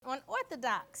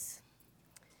unorthodox.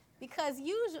 Because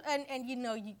usually, and you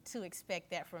know you to expect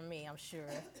that from me, I'm sure.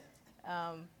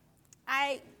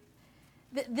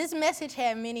 This message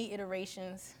had many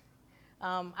iterations.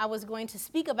 I was going to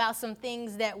speak about some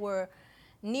things that were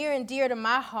near and dear to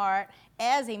my heart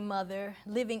as a mother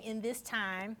living in this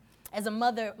time, as a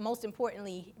mother, most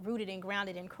importantly, rooted and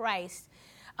grounded in Christ.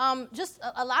 Just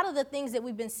a lot of the things that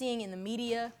we've been seeing in the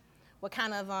media were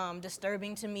kind of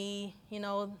disturbing to me, you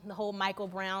know, the whole Michael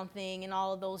Brown thing and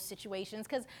all of those situations,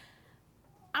 because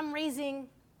I'm raising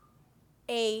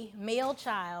a male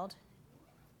child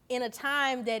in a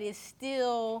time that is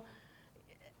still,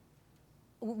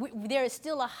 there is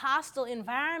still a hostile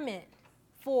environment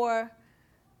for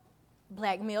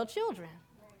black male children.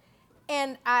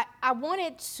 And I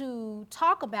wanted to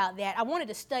talk about that. I wanted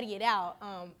to study it out,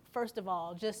 first of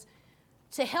all, just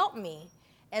to help me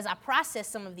as I process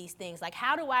some of these things. Like,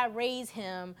 how do I raise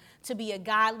him to be a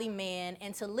godly man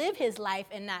and to live his life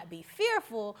and not be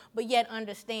fearful, but yet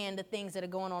understand the things that are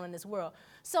going on in this world?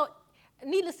 So,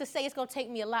 needless to say, it's going to take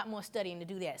me a lot more studying to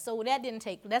do that. So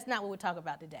that's not what we're talking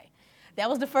about today. That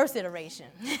was the first iteration.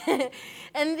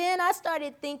 And then I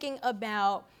started thinking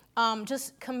about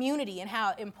just community and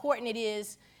how important it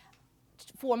is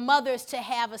for mothers to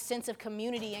have a sense of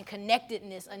community and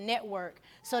connectedness, a network,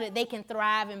 so that they can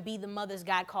thrive and be the mothers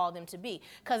God called them to be.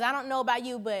 Because I don't know about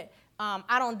you, but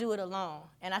I don't do it alone.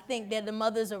 And I think that the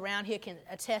mothers around here can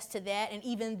attest to that, and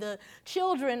even the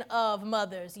children of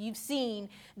mothers. You've seen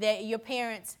that your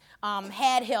parents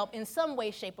had help in some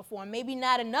way, shape, or form. Maybe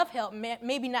not enough help,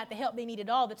 maybe not the help they needed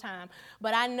all the time,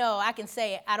 but I know I can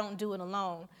say I don't do it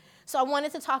alone. So I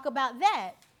wanted to talk about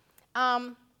that.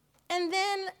 And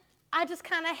then I just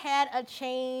kind of had a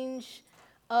change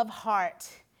of heart,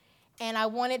 and I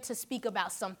wanted to speak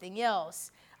about something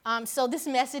else. So this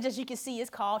message, as you can see, is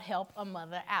called Help a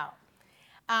Mother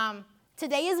Out.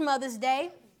 Today is Mother's Day.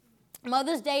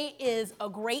 Mother's Day is a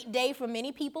great day for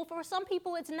many people. For some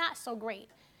people, it's not so great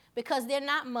because they're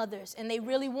not mothers and they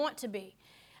really want to be.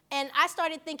 And I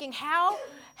started thinking, how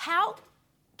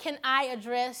can I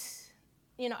address,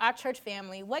 our church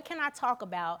family? What can I talk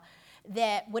about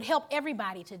that would help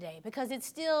everybody today? Because it's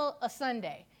still a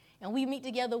Sunday, and we meet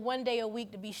together one day a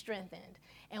week to be strengthened.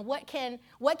 And what can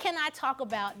I talk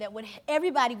about that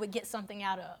everybody would get something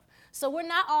out of? So we're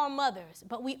not all mothers,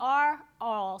 but we are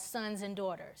all sons and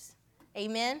daughters.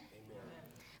 Amen? Amen.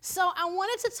 So I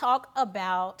wanted to talk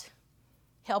about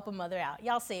help a mother out.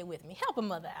 Y'all say it with me. Help a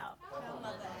mother out. Help a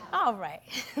mother out. All right.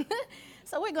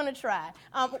 So we're going to try.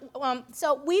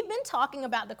 So we've been talking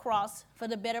about the cross for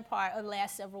the better part of the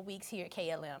last several weeks here at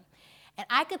KLM. And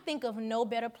I could think of no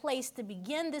better place to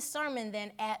begin this sermon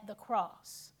than at the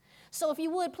cross. So if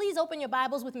you would, please open your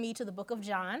Bibles with me to the book of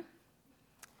John,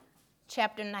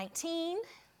 chapter 19.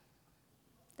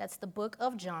 That's the book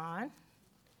of John,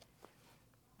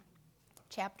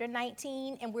 chapter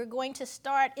 19. And we're going to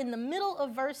start in the middle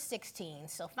of verse 16.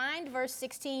 So find verse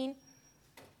 16.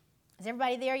 Is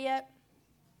everybody there yet?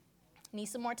 Need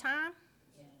some more time?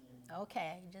 Yeah.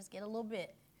 Okay, just get a little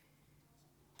bit.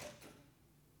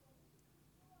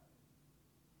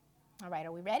 All right,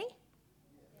 are we ready?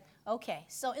 Okay,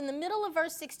 so in the middle of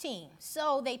verse 16,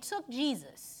 so they took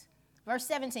Jesus, verse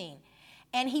 17,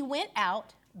 and he went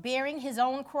out bearing his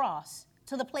own cross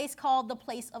to the place called the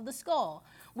place of the skull,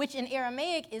 which in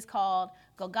Aramaic is called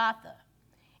Golgotha.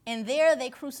 And there they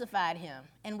crucified him,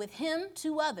 and with him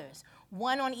 2 others,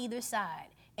 one on either side,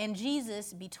 and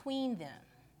Jesus between them.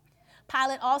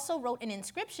 Pilate also wrote an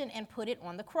inscription and put it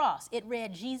on the cross. It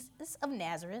read, Jesus of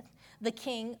Nazareth, the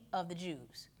King of the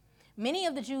Jews. Many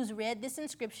of the Jews read this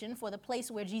inscription, for the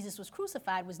place where Jesus was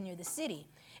crucified was near the city.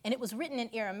 And it was written in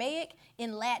Aramaic,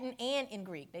 in Latin, and in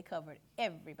Greek. They covered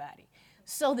everybody.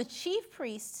 So the chief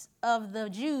priests of the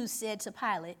Jews said to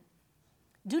Pilate,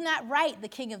 "Do not write the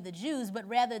King of the Jews, but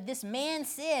rather this man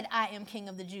said, 'I am King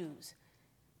of the Jews.'"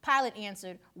 Pilate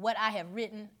answered, "What I have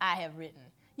written, I have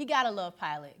written." You gotta love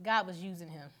Pilate. God was using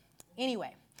him.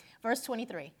 Anyway, verse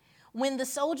 23. When the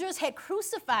soldiers had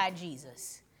crucified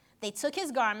Jesus, they took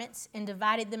his garments and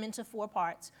divided them into 4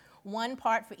 parts, 1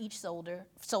 part for each soldier,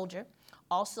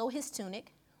 also his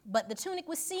tunic. But the tunic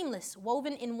was seamless,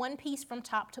 woven in one piece from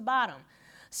top to bottom.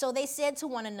 So they said to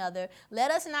one another,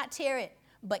 "Let us not tear it,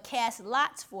 but cast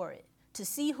lots for it, to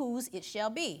see whose it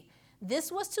shall be."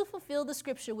 This was to fulfill the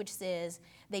scripture which says,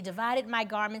 "They divided my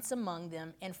garments among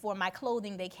them, and for my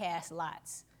clothing they cast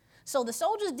lots." So the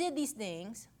soldiers did these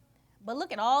things, but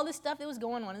look at all this stuff that was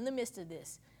going on in the midst of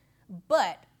this.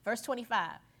 But, verse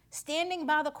 25, standing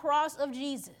by the cross of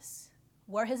Jesus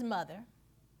were his mother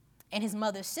and his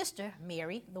mother's sister,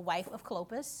 Mary, the wife of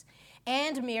Clopas,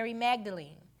 and Mary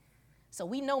Magdalene. So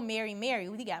we know Mary.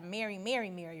 We got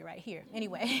Mary right here.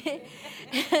 Anyway,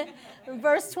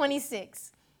 verse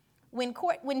 26.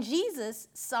 When Jesus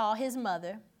saw his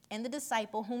mother and the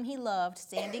disciple whom he loved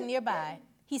standing nearby,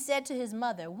 he said to his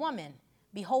mother, "Woman,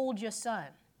 behold your son."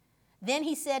 Then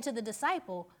he said to the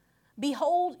disciple,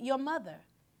 "Behold your mother."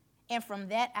 And from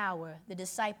that hour, the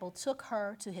disciple took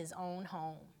her to his own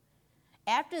home.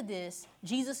 After this,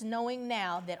 Jesus, knowing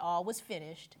now that all was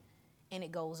finished, and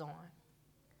it goes on.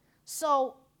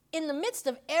 So in the midst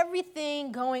of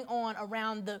everything going on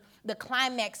around the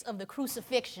climax of the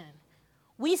crucifixion,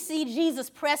 we see Jesus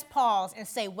press pause and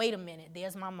say, wait a minute,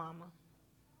 there's my mama.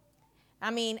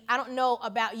 I mean, I don't know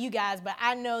about you guys, but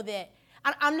I know that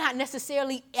I'm not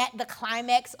necessarily at the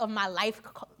climax of my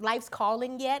life's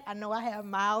calling yet. I know I have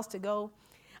miles to go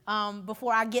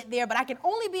before I get there, but I can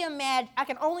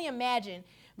only imagine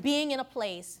being in a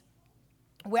place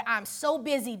where I'm so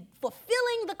busy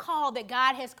fulfilling the call that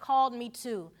God has called me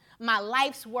to, my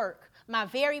life's work, my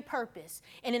very purpose.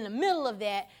 And in the middle of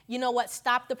that, you know what?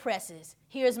 Stop the presses.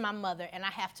 Here's my mother, and I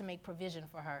have to make provision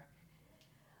for her.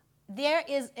 There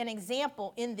is an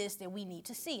example in this that we need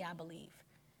to see, I believe.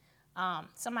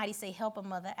 Somebody say, help a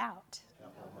mother out.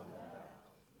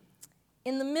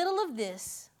 In the middle of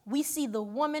this, we see the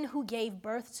woman who gave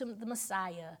birth to the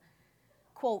Messiah,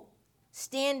 quote,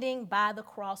 standing by the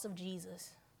cross of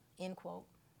Jesus, end quote.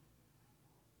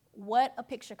 What a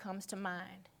picture comes to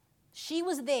mind. She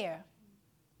was there,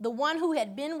 the one who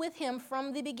had been with him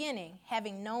from the beginning,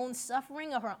 having known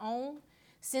suffering of her own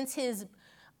since his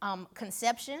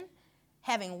conception,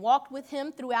 having walked with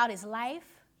him throughout his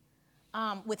life,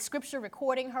 with Scripture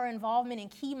recording her involvement in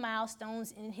key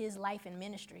milestones in his life and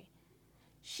ministry.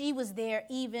 She was there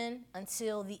even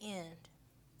until the end.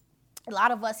 A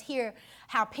lot of us hear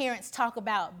how parents talk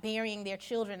about burying their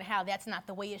children, how that's not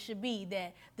the way it should be,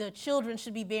 that the children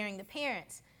should be burying the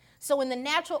parents. So in the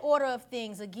natural order of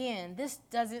things, again, this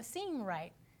doesn't seem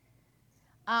right.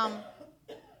 And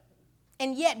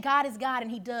yet God is God, and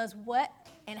he does what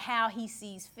and how he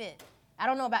sees fit. I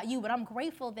don't know about you, but I'm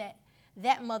grateful that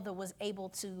that mother was able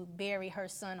to bury her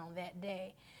son on that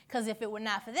day, because if it were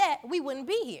not for that, we wouldn't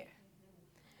be here.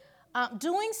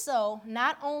 Doing so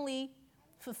not only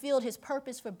fulfilled his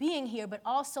purpose for being here, but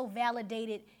also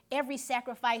validated every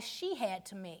sacrifice she had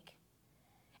to make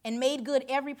and made good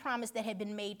every promise that had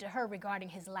been made to her regarding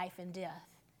his life and death.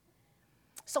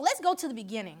 So let's go to the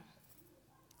beginning.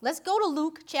 Let's go to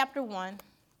Luke chapter 1.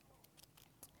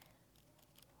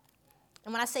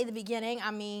 And when I say the beginning, I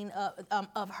mean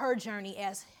of her journey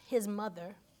as his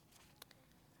mother.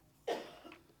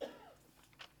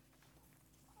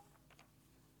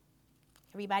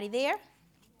 Everybody there?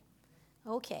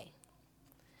 Okay.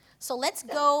 So let's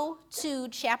go to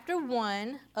chapter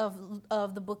 1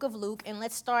 of the book of Luke, and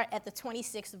let's start at the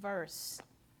 26th verse.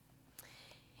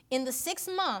 In the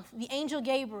 6th month, the angel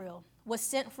Gabriel was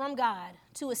sent from God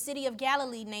to a city of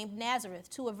Galilee named Nazareth,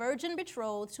 to a virgin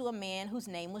betrothed to a man whose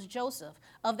name was Joseph,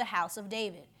 of the house of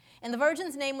David. And the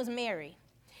virgin's name was Mary.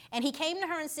 And he came to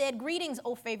her and said, "Greetings,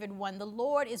 O favored one, the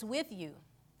Lord is with you."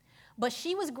 But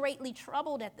she was greatly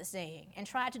troubled at the saying and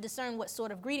tried to discern what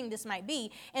sort of greeting this might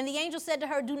be. And the angel said to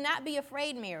her, "Do not be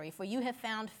afraid, Mary, for you have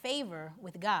found favor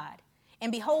with God.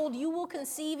 And behold, you will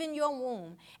conceive in your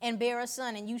womb and bear a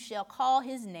son, and you shall call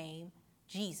his name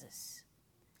Jesus.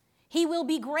 He will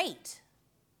be great,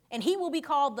 and he will be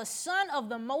called the Son of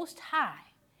the Most High.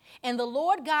 And the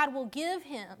Lord God will give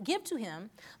to him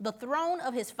the throne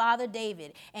of his father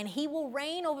David, and he will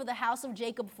reign over the house of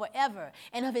Jacob forever,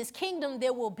 and of his kingdom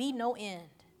there will be no end."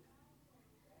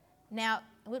 Now,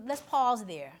 let's pause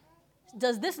there.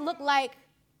 Does this look like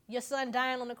your son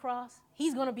dying on the cross?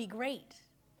 He's going to be great,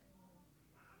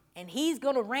 and he's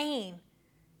going to reign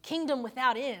kingdom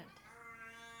without end.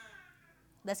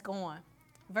 Let's go on.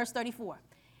 Verse 34.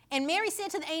 And Mary said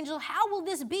to the angel, "How will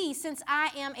this be, since I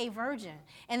am a virgin?"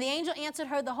 And the angel answered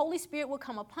her, "The Holy Spirit will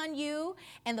come upon you,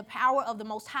 and the power of the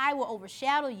Most High will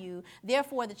overshadow you.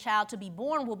 Therefore, the child to be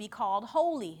born will be called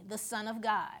Holy, the Son of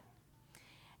God."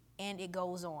 And it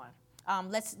goes on.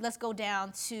 Let's go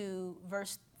down to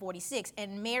verse 46.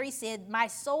 And Mary said, "My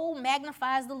soul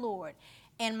magnifies the Lord,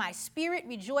 and my spirit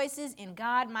rejoices in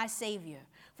God my Savior,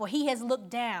 for he has looked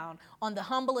down on the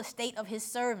humble estate of his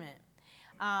servant."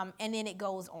 And then it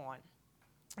goes on.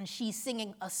 And she's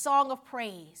singing a song of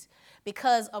praise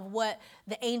because of what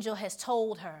the angel has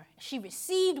told her. She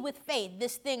received with faith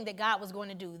this thing that God was going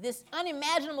to do, this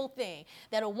unimaginable thing,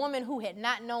 that a woman who had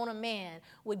not known a man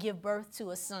would give birth to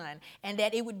a son, and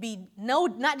that it would be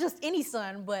not just any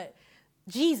son, but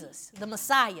Jesus, the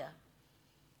Messiah.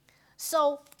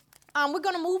 So we're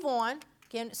going to move on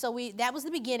That was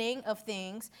the beginning of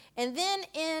things. And then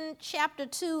in chapter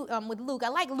 2 with Luke, I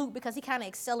like Luke because he kind of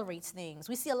accelerates things.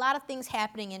 We see a lot of things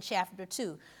happening in chapter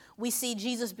 2. We see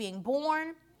Jesus being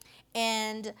born,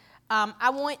 and I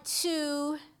want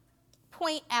to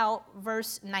point out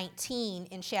verse 19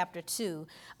 in chapter 2.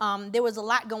 There was a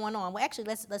lot going on. Well, actually,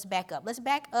 let's back up. Let's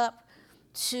back up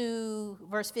to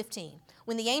verse 15.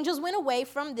 When the angels went away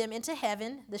from them into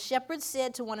heaven, the shepherds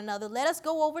said to one another, "Let us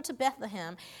go over to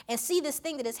Bethlehem and see this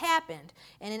thing that has happened."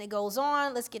 And then it goes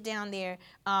on. Let's get down there.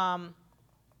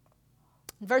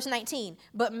 Verse 19.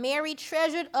 But Mary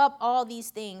treasured up all these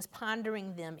things,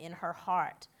 pondering them in her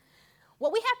heart.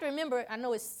 What we have to remember, I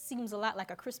know it seems a lot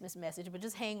like a Christmas message, but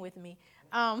just hang with me.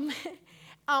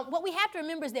 What we have to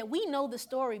remember is that we know the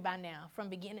story by now from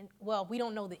beginning. Well, we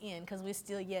don't know the end because we're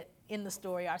still yet in the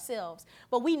story ourselves.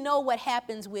 But we know what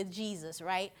happens with Jesus,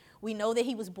 right? We know that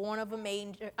he was born of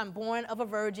a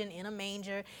virgin in a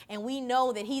manger, and we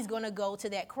know that he's going to go to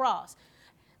that cross.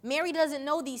 Mary doesn't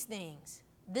know these things.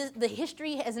 The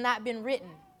history has not been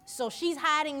written. So she's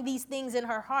hiding these things in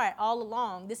her heart all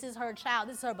along. This is her child.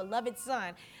 This is her beloved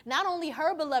son. Not only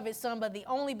her beloved son, but the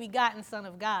only begotten Son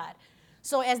of God.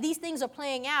 So as these things are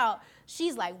playing out,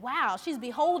 she's like, wow, she's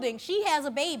beholding. She has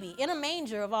a baby in a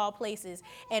manger of all places.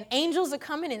 And angels are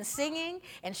coming and singing,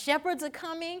 and shepherds are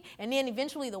coming, and then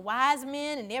eventually the wise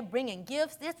men, and they're bringing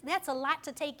gifts. That's a lot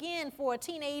to take in for a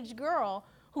teenage girl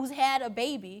who's had a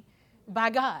baby by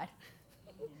God.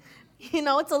 You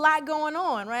know, it's a lot going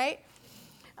on, right?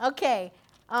 Okay,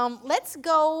 let's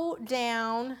go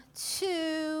down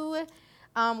to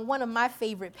one of my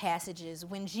favorite passages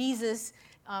when Jesus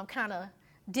kind of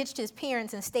ditched his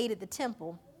parents and stayed at the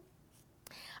temple.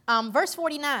 Verse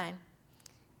 49,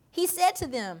 he said to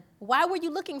them, "Why were you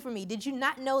looking for me? Did you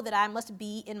not know that I must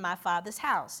be in my Father's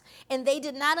house?" And they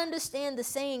did not understand the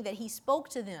saying that he spoke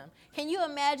to them. Can you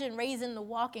imagine raising the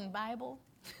walking Bible?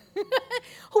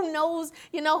 Who knows,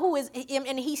 who is,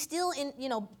 and he's still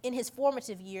in his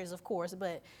formative years, of course,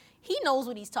 but he knows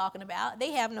what he's talking about.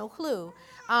 They have no clue.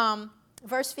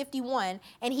 Verse 51,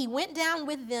 and he went down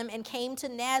with them and came to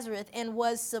Nazareth and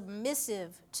was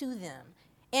submissive to them.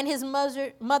 And his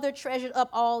mother treasured up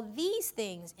all these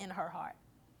things in her heart.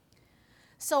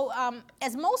 So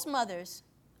as most mothers,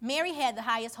 Mary had the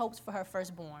highest hopes for her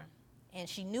firstborn. And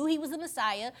she knew he was the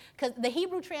Messiah, because the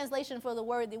Hebrew translation for the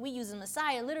word that we use in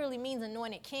Messiah literally means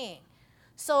anointed king.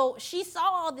 So she saw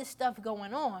all this stuff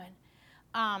going on,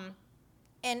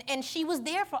 and she was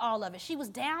there for all of it. She was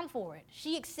down for it.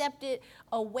 She accepted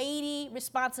a weighty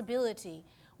responsibility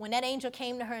when that angel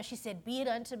came to her and she said, "Be it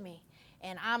unto me,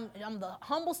 and I'm the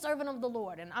humble servant of the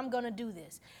Lord, and I'm going to do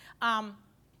this."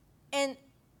 And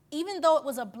even though it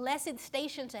was a blessed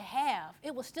station to have,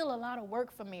 it was still a lot of work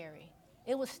for Mary.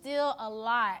 It was still a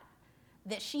lot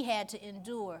that she had to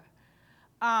endure.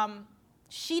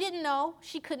 She didn't know,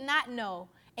 she could not know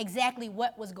exactly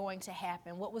what was going to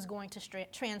happen, what was going to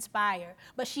transpire,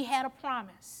 but she had a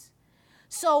promise.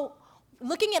 So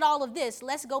looking at all of this,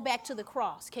 let's go back to the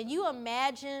cross. Can you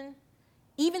imagine,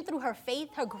 even through her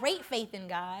faith, her great faith in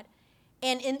God,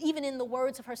 and even in the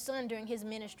words of her son during his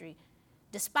ministry,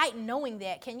 despite knowing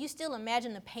that, can you still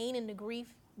imagine the pain and the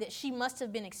grief that she must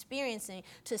have been experiencing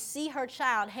to see her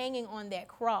child hanging on that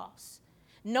cross,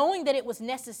 knowing that it was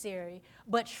necessary,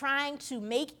 but trying to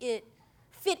make it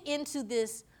fit into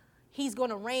this, he's going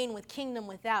to reign with kingdom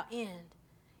without end.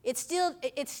 It's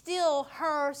still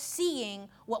her seeing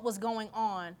what was going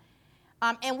on.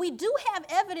 And we do have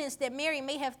evidence that Mary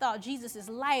may have thought Jesus'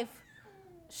 life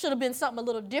should have been something a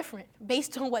little different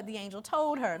based on what the angel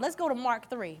told her. Let's go to Mark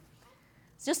 3,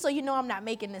 just so you know I'm not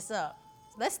making this up.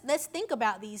 Let's think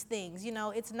about these things.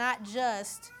 It's not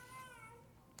just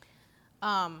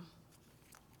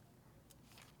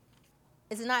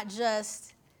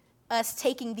us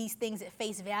taking these things at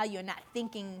face value and not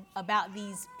thinking about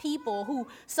these people who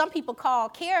some people call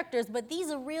characters, but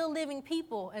these are real living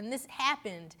people, and this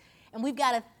happened. And we've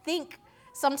got to think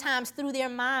sometimes through their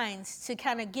minds to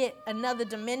kind of get another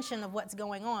dimension of what's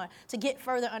going on, to get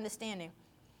further understanding.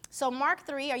 So Mark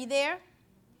 3, are you there?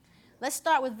 Let's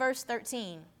start with verse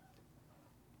 13.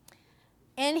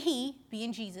 And he,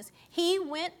 being Jesus, he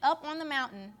went up on the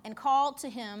mountain and called to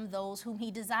him those whom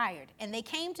he desired. And they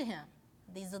came to him.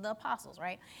 These are the apostles,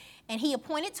 right? And he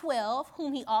appointed 12,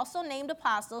 whom he also named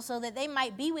apostles, so that they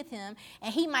might be with him,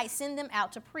 and he might send them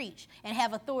out to preach and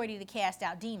have authority to cast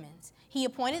out demons. He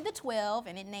appointed the 12,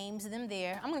 and it names them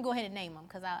there. I'm going to go ahead and name them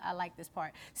because I like this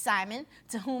part. Simon,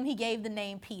 to whom he gave the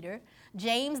name Peter.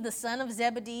 James, the son of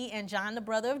Zebedee, and John, the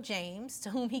brother of James, to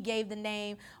whom he gave the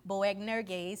name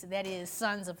Boanerges, that is,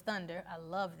 sons of thunder. I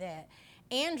love that.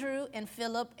 Andrew and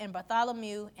Philip and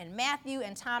Bartholomew and Matthew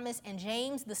and Thomas and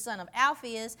James the son of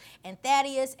Alphaeus and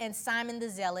Thaddeus and Simon the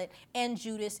Zealot and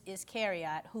Judas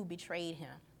Iscariot who betrayed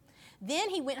him. Then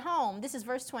he went home. This is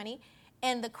verse 20.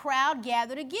 And the crowd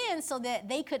gathered again so that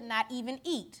they could not even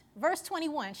eat. Verse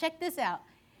 21, check this out.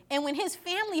 And when his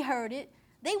family heard it,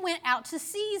 they went out to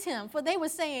seize him, for they were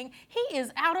saying, he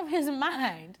is out of his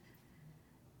mind.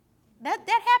 That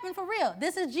happened for real.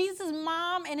 This is Jesus'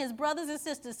 mom and his brothers and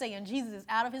sisters saying, Jesus is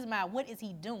out of his mind. What is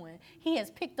he doing? He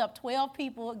has picked up 12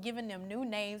 people, given them new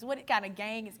names. What kind of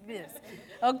gang is this?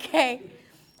 Okay.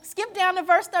 Skip down to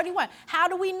verse 31. How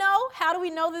do we know? How do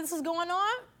we know this is going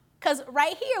on? Because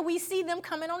right here we see them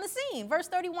coming on the scene. Verse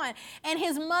 31. And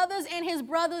his mothers and his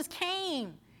brothers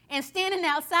came, and standing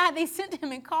outside, they sent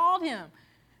him and called him.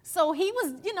 So he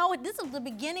was, this was the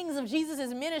beginnings of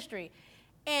Jesus' ministry.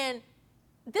 And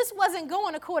this wasn't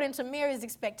going according to Mary's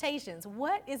expectations.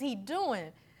 What is he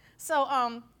doing?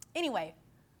 So anyway,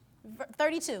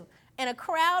 32. And a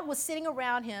crowd was sitting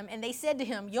around him, and they said to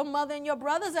him, your mother and your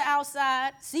brothers are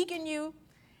outside seeking you.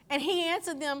 And he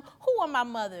answered them, who are my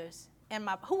mother, and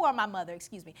my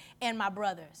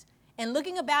brothers? And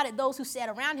looking about at those who sat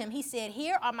around him, he said,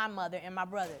 here are my mother and my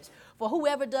brothers. For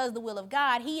whoever does the will of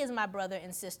God, he is my brother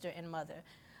and sister and mother.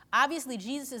 Obviously,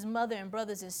 Jesus' mother and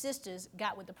brothers and sisters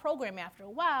got with the program after a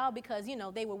while because,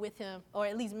 they were with him, or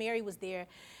at least Mary was there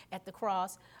at the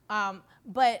cross.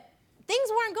 But things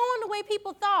weren't going the way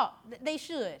people thought they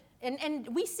should. And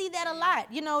we see that a lot.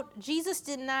 Jesus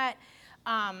did not,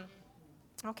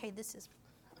 this is,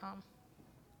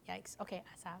 yikes. Okay,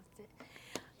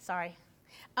 sorry.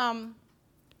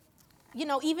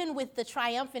 Even with the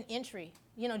triumphant entry,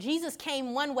 Jesus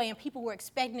came one way and people were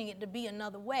expecting it to be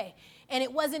another way. And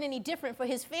it wasn't any different for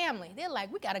his family. They're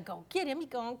like, we got to go get him. He's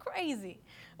going crazy.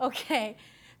 Okay.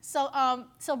 So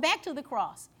back to the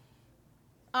cross.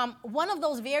 One of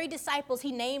those very disciples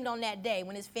he named on that day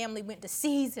when his family went to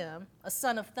seize him, a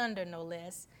son of thunder no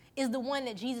less, is the one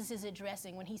that Jesus is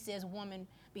addressing when he says, woman,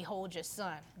 behold your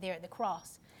son, there at the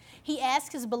cross. He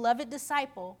asked his beloved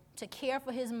disciple to care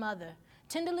for his mother,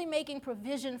 tenderly making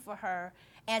provision for her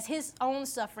as his own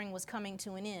suffering was coming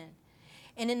to an end.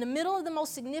 And in the middle of the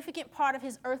most significant part of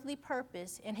his earthly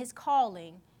purpose and his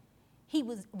calling, he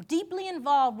was deeply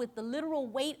involved with the literal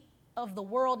weight of the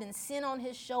world and sin on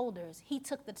his shoulders. He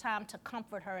took the time to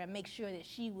comfort her and make sure that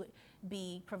she would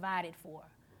be provided for.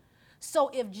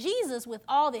 So if Jesus, with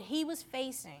all that he was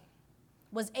facing,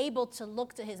 was able to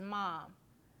look to his mom,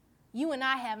 you and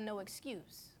I have no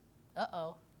excuse.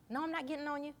 Uh-oh. No, I'm not getting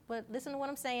on you, but listen to what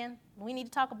I'm saying. We need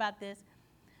to talk about this.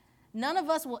 None of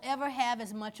us will ever have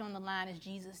as much on the line as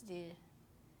Jesus did.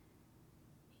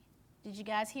 Did you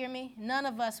guys hear me? None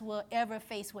of us will ever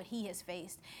face what he has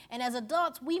faced. And as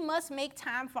adults, we must make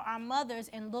time for our mothers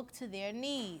and look to their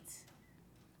needs.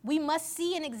 We must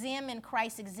see and examine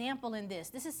Christ's example in this.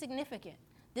 This is significant.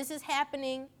 This is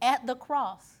happening at the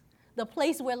cross, the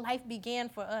place where life began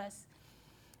for us.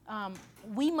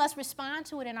 We must respond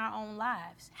to it in our own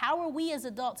lives. How are we as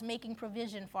adults making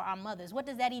provision for our mothers? What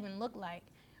does that even look like?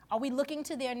 Are we looking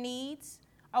to their needs?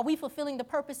 Are we fulfilling the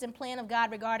purpose and plan of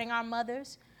God regarding our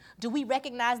mothers? Do we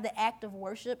recognize the act of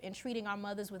worship in treating our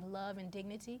mothers with love and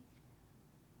dignity?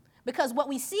 Because what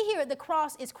we see here at the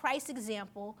cross is Christ's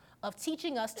example of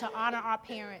teaching us to honor our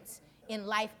parents in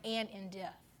life and in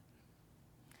death.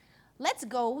 Let's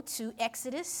go to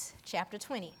Exodus chapter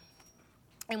 20.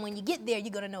 And when you get there, you're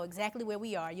going to know exactly where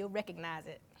we are. You'll recognize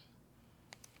it.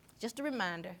 Just a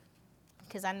reminder,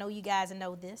 because I know you guys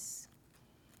know this.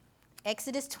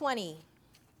 Exodus 20.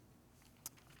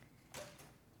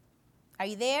 Are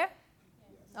you there?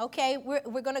 Okay,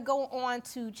 we're going to go on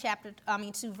to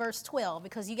to verse 12,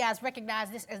 because you guys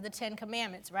recognize this as the 10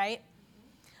 Commandments, right?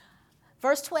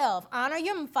 Verse 12, honor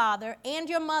your father and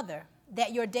your mother,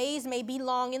 that your days may be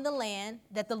long in the land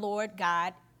that the Lord,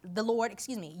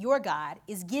 your God,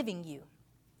 is giving you.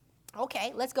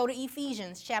 Okay, let's go to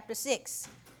Ephesians chapter 6.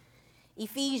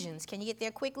 Ephesians, can you get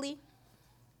there quickly?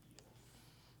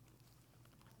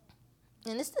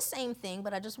 And it's the same thing,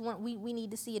 but we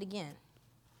need to see it again.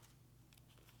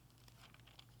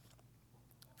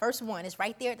 Verse 1 is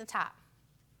right there at the top.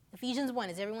 Ephesians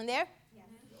 1, is everyone there? Yes.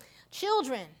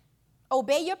 Children,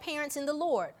 obey your parents in the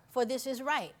Lord, for this is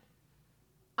right.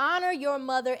 Honor your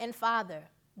mother and father.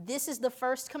 This is the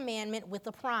first commandment with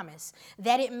a promise,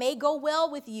 that it may go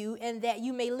well with you and that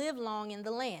you may live long in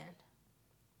the land.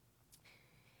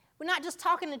 We're not just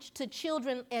talking to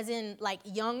children as in like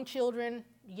young children,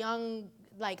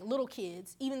 like little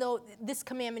kids, even though this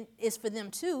commandment is for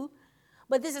them too,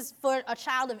 but this is for a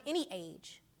child of any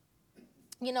age.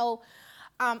 You know,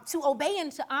 To obey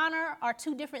and to honor are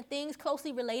two different things,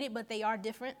 closely related, but they are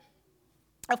different.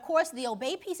 Of course, the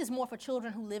obey piece is more for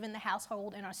children who live in the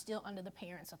household and are still under the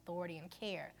parents' authority and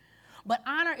care. But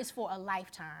honor is for a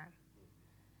lifetime.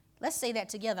 Let's say that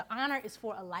together. Honor is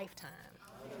for a lifetime.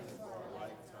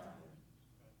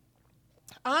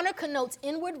 Honor connotes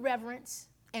inward reverence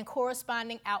and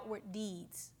corresponding outward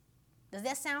deeds. Does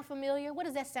that sound familiar? What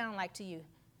does that sound like to you?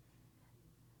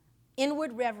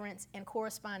 Inward reverence and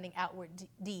corresponding outward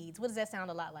deeds. What does that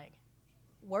sound a lot like?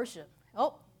 Worship.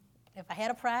 Oh, if I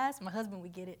had a prize, my husband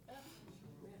would get it.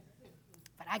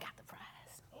 But I got the prize.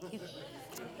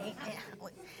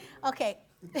 Okay.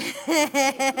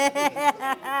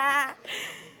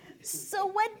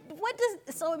 So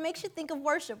it makes you think of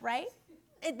worship, right?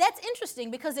 That's interesting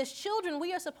because as children,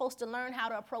 we are supposed to learn how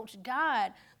to approach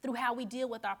God through how we deal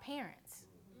with our parents.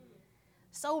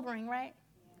 Sobering, right?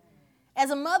 As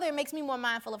a mother, it makes me more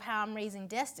mindful of how I'm raising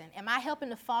Destin. Am I helping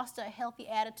to foster a healthy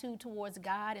attitude towards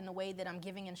God in the way that I'm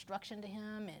giving instruction to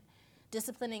him and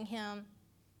disciplining him?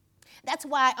 That's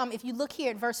why if you look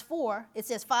here at verse 4, it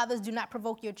says, fathers, do not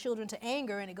provoke your children to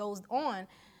anger, and it goes on.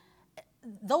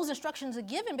 Those instructions are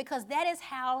given because that is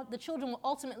how the children will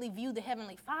ultimately view the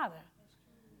Heavenly Father.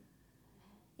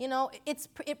 You know,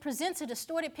 it presents a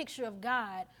distorted picture of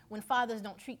God when fathers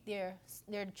don't treat their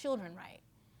children right.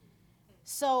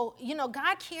 So, you know,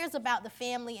 God cares about the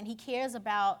family, and he cares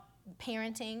about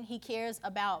parenting. He cares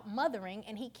about mothering,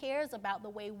 and he cares about the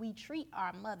way we treat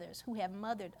our mothers who have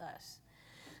mothered us.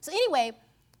 So anyway,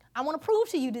 I want to prove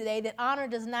to you today that honor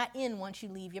does not end once you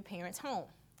leave your parents' home.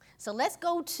 So let's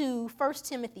go to 1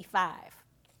 Timothy 5.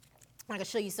 I can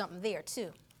show you something there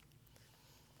too.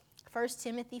 1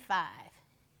 Timothy 5.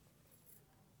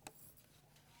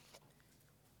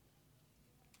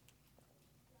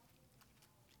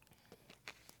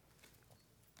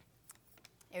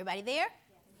 Everybody there?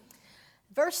 Yes.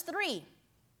 Verse 3,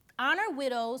 honor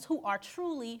widows who are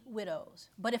truly widows.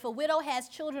 But if a widow has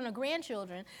children or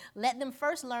grandchildren, let them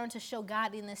first learn to show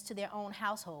godliness to their own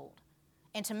household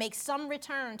and to make some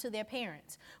return to their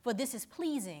parents, for this is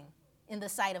pleasing in the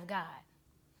sight of God.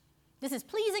 This is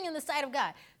pleasing in the sight of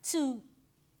God, to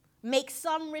make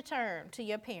some return to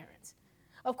your parents.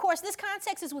 Of course, this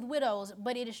context is with widows,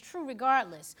 but it is true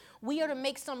regardless. We are to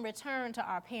make some return to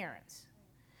our parents.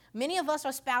 Many of us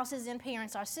are spouses and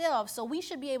parents ourselves, so we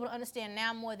should be able to understand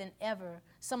now more than ever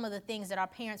some of the things that our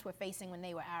parents were facing when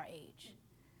they were our age.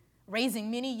 Raising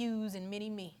many yous and many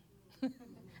me.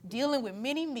 Dealing with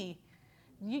many me.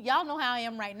 Y'all know how I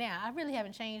am right now. I really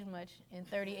haven't changed much in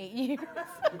 38 years.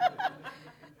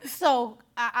 So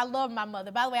I love my mother.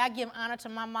 By the way, I give honor to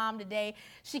my mom today.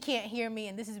 She can't hear me,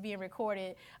 and this is being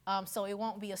recorded, so it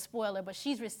won't be a spoiler. But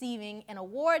she's receiving an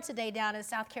award today down in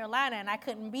South Carolina, and I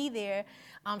couldn't be there.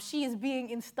 She is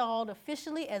being installed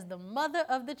officially as the mother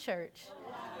of the church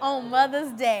on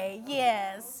Mother's Day.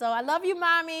 Yes. So I love you,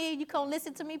 Mommy. You gonna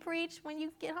listen to me preach when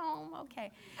you get home?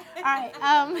 Okay. All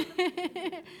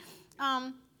right.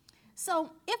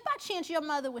 So if by chance your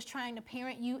mother was trying to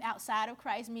parent you outside of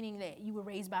Christ, meaning that you were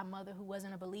raised by a mother who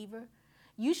wasn't a believer,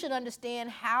 you should understand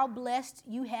how blessed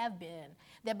you have been,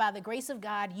 that by the grace of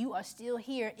God, you are still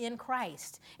here in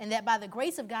Christ, and that by the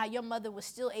grace of God, your mother was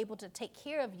still able to take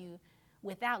care of you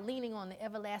without leaning on the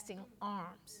everlasting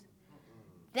arms.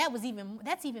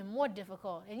 That's even more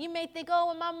difficult. And you may think,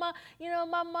 oh, well,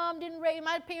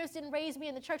 my parents didn't raise me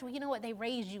in the church. Well, you know what? They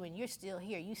raised you, and you're still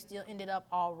here. You still ended up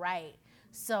all right.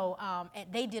 So and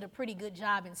they did a pretty good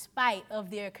job in spite of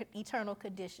their eternal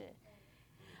condition.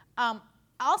 Also,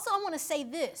 I want to say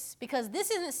this, because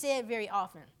this isn't said very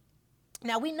often.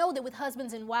 Now, we know that with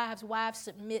husbands and wives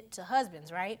submit to husbands,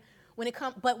 right?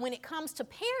 But when it comes to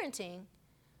parenting,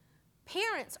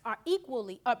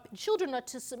 children are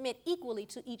to submit equally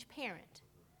to each parent.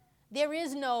 There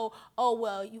is no,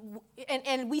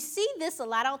 and we see this a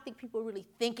lot. I don't think people are really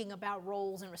thinking about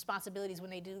roles and responsibilities when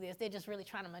they do this. They're just really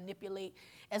trying to manipulate.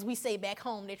 As we say back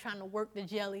home, they're trying to work the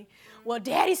jelly. Well,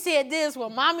 Daddy said this, well,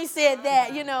 Mommy said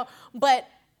that, But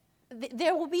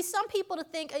there will be some people to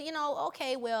think,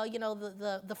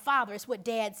 the father, it's what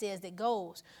Dad says that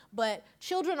goes. But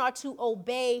children are to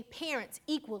obey parents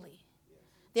equally.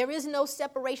 There is no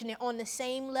separation. They're on the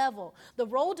same level. The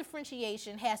role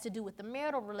differentiation has to do with the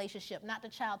marital relationship, not the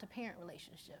child-to-parent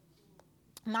relationship.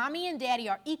 Mommy and Daddy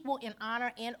are equal in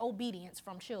honor and obedience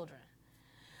from children.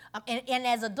 And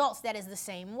as adults, that is the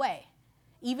same way.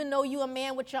 Even though you're a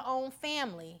man with your own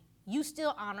family, you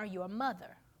still honor your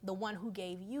mother, the one who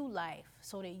gave you life,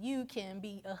 so that you can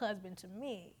be a husband to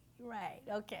me. Right,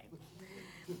 okay.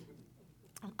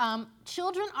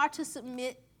 Children are to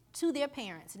submit to their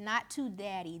parents, not to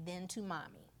daddy, then to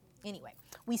mommy. Anyway,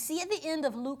 we see at the end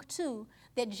of Luke 2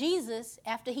 that Jesus,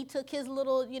 after he took his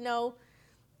little,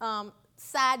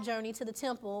 side journey to the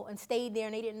temple and stayed there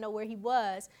and they didn't know where he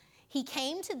was, he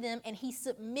came to them and he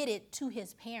submitted to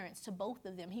his parents, to both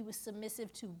of them. He was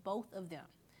submissive to both of them.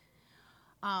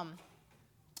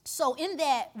 So in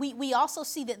that, we also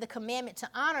see that the commandment to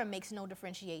honor makes no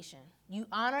differentiation. You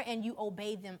honor and you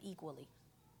obey them equally.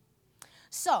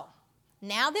 So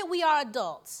now that we are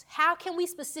adults, how can we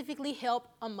specifically help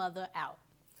a mother out?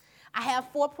 I have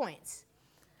 4 points.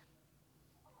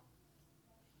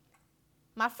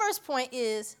 My first point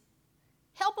is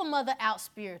help a mother out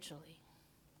spiritually.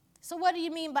 So what do you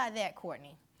mean by that,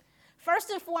 Courtney? First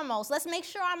and foremost, let's make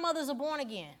sure our mothers are born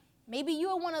again. Maybe you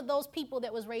are one of those people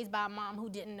that was raised by a mom who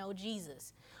didn't know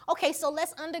Jesus. Okay, so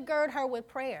let's undergird her with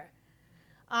prayer.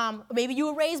 Maybe you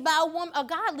were raised by a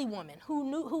godly woman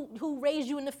who raised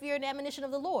you in the fear and admonition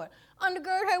of the Lord.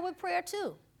 Undergird her with prayer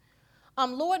too.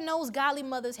 Lord knows godly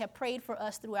mothers have prayed for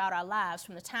us throughout our lives,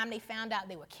 from the time they found out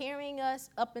they were carrying us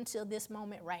up until this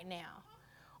moment right now,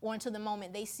 or until the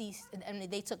moment they ceased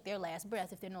and they took their last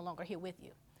breath if they're no longer here with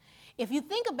you. If you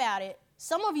think about it,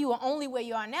 some of you are only where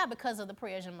you are now because of the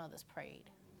prayers your mothers prayed.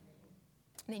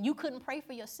 And then you couldn't pray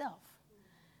for yourself.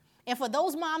 And for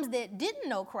those moms that didn't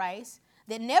know Christ,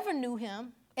 that never knew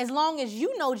him, as long as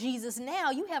you know Jesus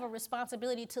now, you have a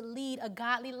responsibility to lead a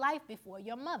godly life before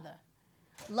your mother.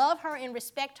 Love her and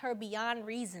respect her beyond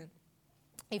reason.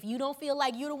 If you don't feel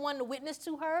like you're the one to witness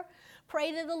to her,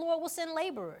 pray that the Lord will send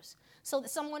laborers so that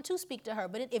someone to speak to her.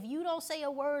 But if you don't say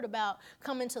a word about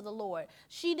coming to the Lord,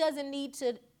 she doesn't need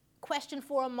to question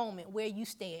for a moment where you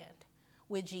stand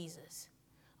with Jesus.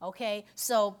 Okay?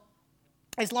 So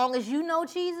as long as you know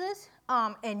Jesus,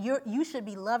 and you should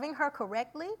be loving her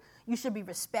correctly, you should be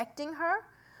respecting her.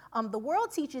 The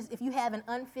world teaches if you have an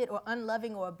unfit or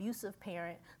unloving or abusive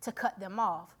parent to cut them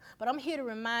off. But I'm here to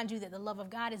remind you that the love of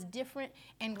God is different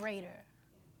and greater.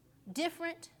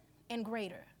 Different and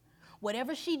greater.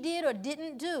 Whatever she did or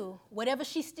didn't do, whatever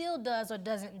she still does or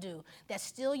doesn't do, that's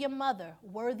still your mother,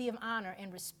 worthy of honor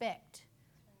and respect.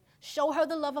 Show her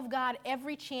the love of God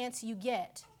every chance you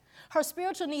get. Her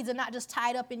spiritual needs are not just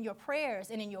tied up in your prayers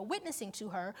and in your witnessing to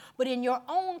her, but in your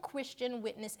own Christian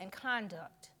witness and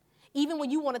conduct. Even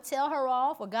when you want to tell her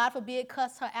off or, God forbid,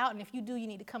 cuss her out, and if you do, you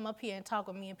need to come up here and talk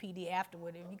with me and PD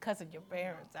afterward if you cussing your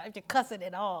parents. If you're cussing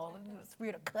at all,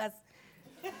 spirit of cuss.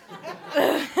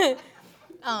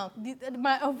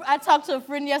 I talked to a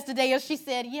friend yesterday, and she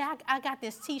said, yeah, I got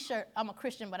this T-shirt. I'm a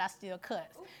Christian, but I still cuss.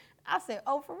 I said,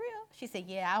 oh, for real? She said,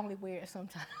 yeah, I only wear it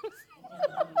sometimes.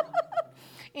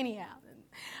 Anyhow,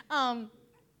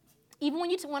 even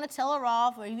when you want to tell her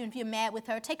off, or even if you're mad with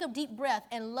her, take a deep breath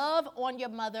and love on your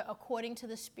mother according to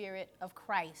the Spirit of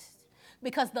Christ,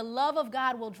 because the love of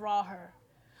God will draw her.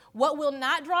 What will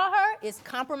not draw her is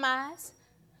compromise.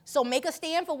 So make a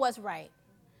stand for what's right.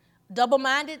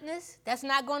 Double-mindedness, that's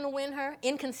not going to win her.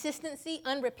 Inconsistency,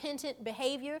 unrepentant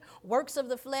behavior, works of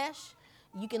the flesh.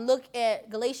 You can look at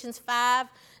Galatians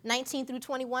 5:19 through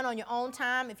 21 on your own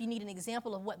time if you need an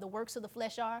example of what the works of the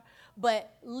flesh are.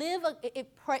 But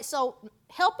so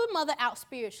help a mother out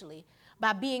spiritually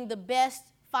by being the best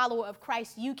follower of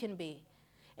Christ you can be.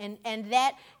 And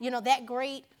that, that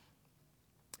great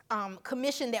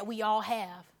commission that we all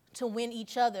have to win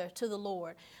each other to the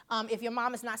Lord. If your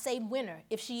mom is not saved, win her.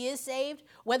 If she is saved,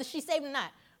 whether she's saved or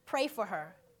not, pray for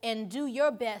her. And do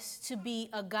your best to be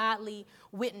a godly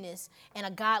witness and a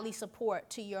godly support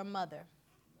to your mother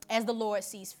as the Lord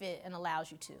sees fit and allows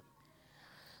you to.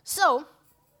 So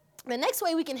the next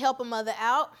way we can help a mother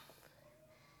out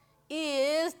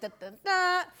is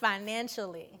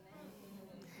financially.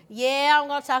 Yeah, I'm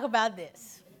going to talk about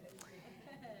this.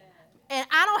 And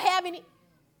I don't have any...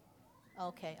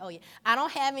 Okay, oh yeah. I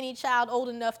don't have any child old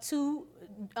enough to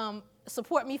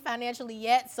support me financially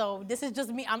yet, so this is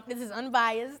just me. This is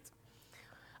unbiased.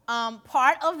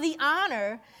 Part of the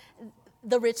honor,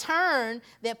 the return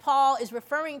that Paul is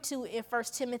referring to in 1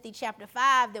 Timothy chapter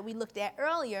 5 that we looked at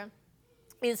earlier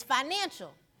is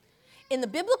financial. In the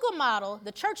biblical model,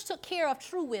 the church took care of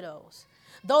true widows.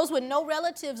 Those with no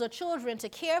relatives or children to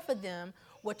care for them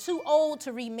were too old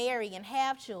to remarry and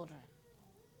have children.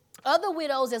 Other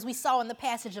widows, as we saw in the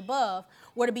passage above,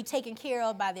 were to be taken care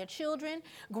of by their children,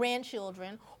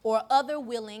 grandchildren, or other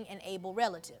willing and able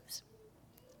relatives.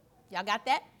 Y'all got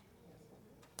that?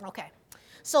 Okay.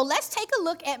 So let's take a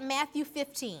look at Matthew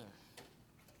 15,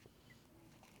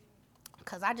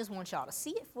 because I just want y'all to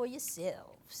see it for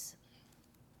yourselves.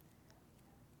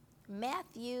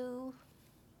 Matthew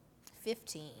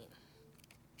 15.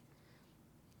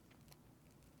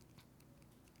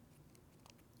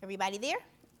 Everybody there?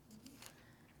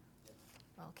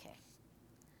 Okay.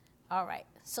 All right,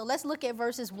 so let's look at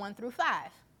verses 1 through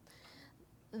 5.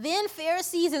 Then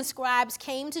Pharisees and scribes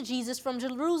came to Jesus from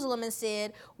Jerusalem and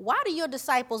said, "Why do your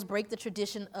disciples break the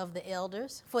tradition of the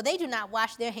elders? For they do not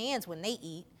wash their hands when they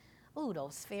eat." Ooh,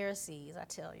 those Pharisees, I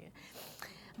tell you.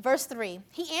 Verse 3,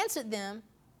 he answered them,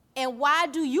 "And why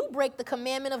do you break the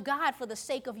commandment of God for the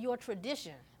sake of your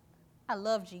tradition?" I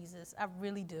love Jesus, I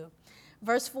really do.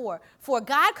 Verse 4, "For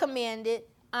God commanded,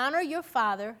 honor your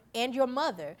father and your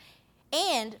mother,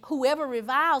 and whoever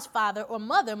reviles father or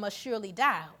mother must surely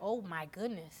die." Oh my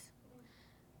goodness.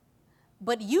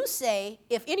 "But you say,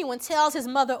 if anyone tells his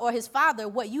mother or his father,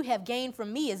 what you have gained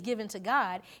from me is given to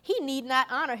God, he need not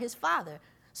honor his father.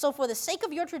 So for the sake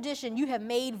of your tradition, you have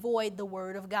made void the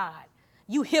word of God.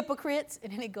 You hypocrites,"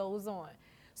 and then it goes on.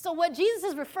 So what Jesus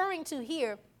is referring to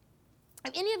here,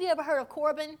 have any of you ever heard of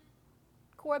Corban?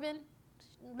 Corban?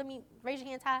 Let me raise your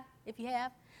hands high if you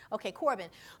have. Okay, Corban.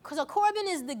 Because a Corban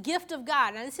is the gift of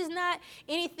God. Now, this is not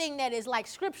anything that is like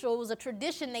scriptural. It was a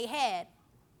tradition they had.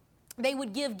 They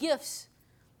would give gifts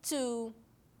to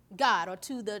God or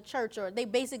to the church, or they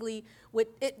basically would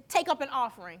take up an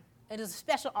offering. It is a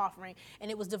special offering,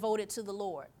 and it was devoted to the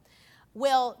Lord.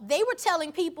 Well, they were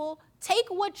telling people, take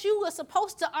what you are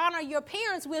supposed to honor your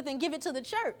parents with and give it to the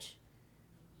church.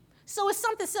 So it's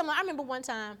something similar. I remember one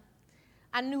time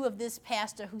I knew of this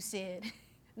pastor who said,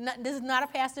 this is not a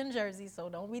pastor in Jersey, so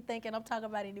don't be thinking I'm talking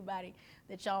about anybody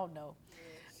that y'all know.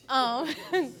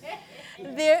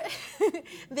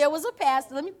 There was a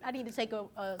pastor. I need to take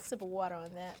a sip of water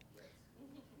on that.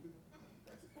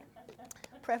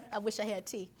 I wish I had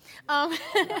tea.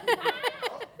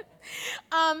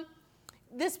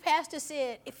 This pastor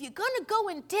said, if you're going to go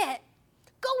in debt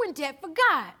for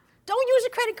God. Don't use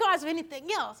your credit cards for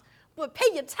anything else, but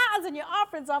pay your tithes and your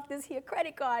offerings off this here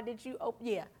credit card that you open.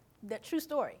 Yeah, that true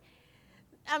story.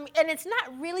 And it's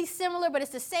not really similar, but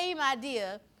it's the same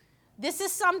idea. This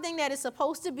is something that is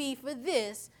supposed to be for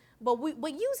this, but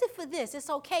use it for this. It's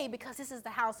okay because this is the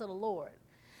house of the Lord.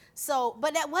 So,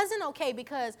 but that wasn't okay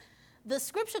because the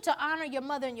scripture to honor your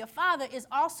mother and your father is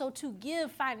also to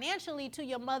give financially to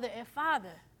your mother and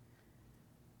father.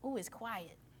 Ooh, it's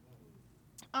quiet.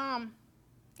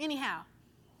 Anyhow,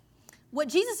 what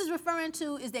Jesus is referring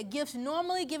to is that gifts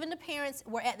normally given to parents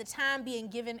were at the time being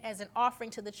given as an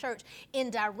offering to the church in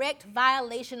direct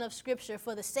violation of Scripture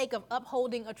for the sake of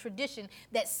upholding a tradition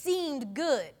that seemed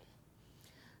good.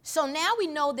 So now we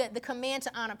know that the command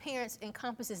to honor parents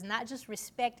encompasses not just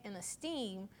respect and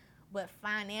esteem, but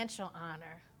financial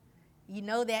honor. You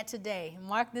know that today.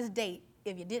 Mark this date.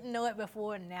 If you didn't know it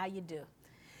before, now you do.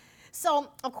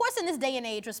 So, of course, in this day and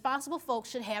age, responsible folks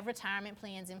should have retirement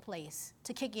plans in place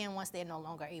to kick in once they're no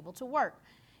longer able to work.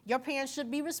 Your parents should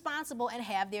be responsible and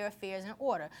have their affairs in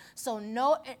order. So,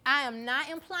 no, I am not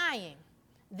implying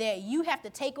that you have to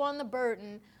take on the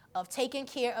burden of taking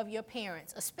care of your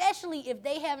parents, especially if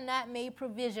they have not made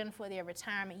provision for their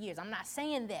retirement years. I'm not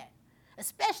saying that.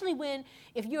 Especially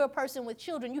if you're a person with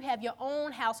children, you have your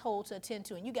own household to attend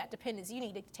to, and you got dependents you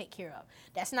need to take care of.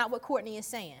 That's not what Courtney is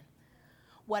saying.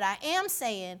 What I am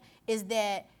saying is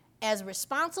that as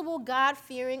responsible,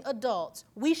 God-fearing adults,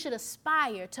 we should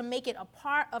aspire to make it a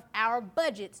part of our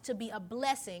budgets to be a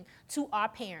blessing to our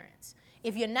parents.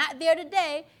 If you're not there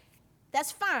today,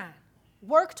 that's fine.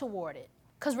 Work toward it,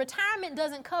 because retirement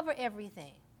doesn't cover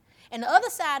everything. And the other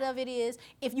side of it is,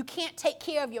 if you can't take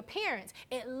care of your parents,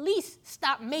 at least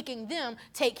stop making them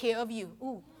take care of you.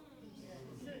 Ooh.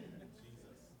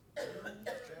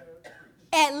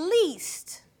 At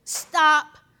least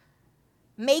stop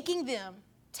making them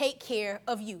take care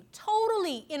of you.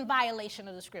 Totally in violation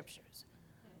of the scriptures.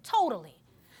 Totally.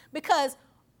 Because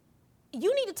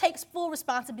you need to take full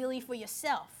responsibility for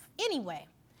yourself. Anyway,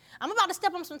 I'm about to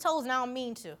step on some toes and I don't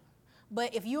mean to.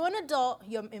 But if you're an adult,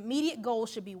 your immediate goal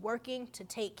should be working to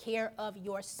take care of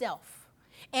yourself.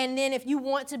 And then if you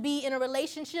want to be in a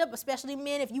relationship, especially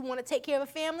men, if you want to take care of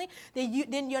a family,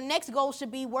 then your next goal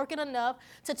should be working enough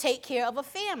to take care of a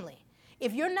family.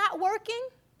 If you're not working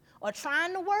or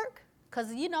trying to work,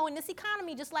 because, you know, in this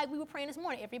economy, just like we were praying this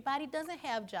morning, everybody doesn't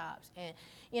have jobs. And,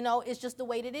 you know, it's just the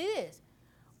way that it is.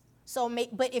 So,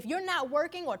 but if you're not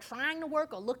working or trying to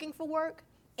work or looking for work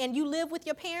and you live with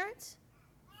your parents,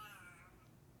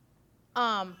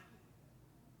 and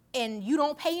you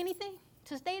don't pay anything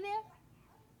to stay there,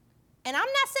 and I'm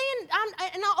not saying,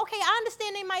 okay, I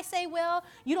understand they might say, well,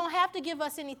 you don't have to give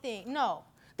us anything. No,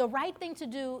 the right thing to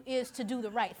do is to do the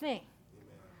right thing,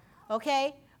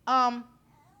 okay?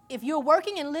 If you're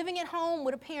working and living at home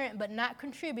with a parent but not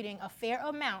contributing a fair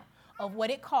amount of what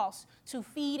it costs to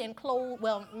feed and clothe,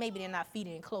 well, maybe they're not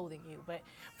feeding and clothing you, but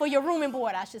for your room and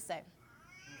board, I should say,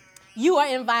 you are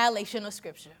in violation of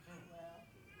Scripture.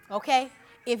 Okay?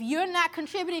 If you're not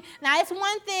contributing, now it's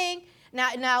one thing.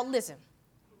 Now listen,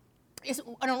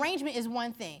 an arrangement is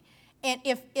one thing. And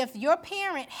if your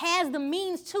parent has the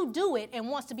means to do it and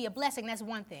wants to be a blessing, that's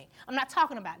one thing. I'm not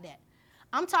talking about that.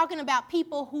 I'm talking about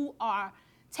people who are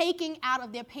taking out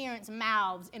of their parents'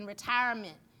 mouths in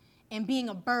retirement and being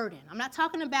a burden. I'm not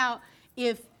talking about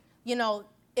if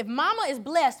mama is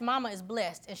blessed,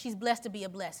 and she's blessed to be a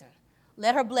blessing.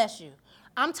 Let her bless you.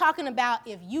 I'm talking about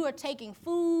if you are taking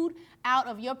food out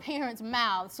of your parents'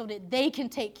 mouths so that they can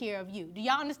take care of you. Do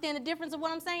y'all understand the difference of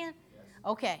what I'm saying? Yes.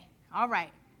 Okay. All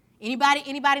right.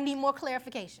 Anybody need more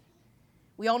clarification?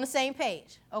 We on the same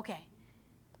page? Okay.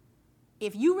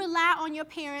 If you rely on your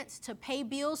parents to pay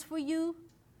bills for you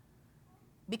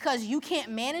because you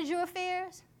can't manage your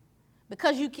affairs,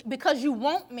 because you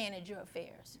won't manage your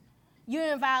affairs, you're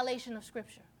in violation of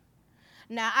Scripture.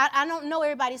 Now, I don't know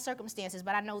everybody's circumstances,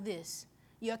 but I know this.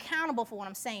 You're accountable for what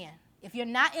I'm saying. If you're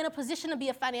not in a position to be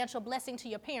a financial blessing to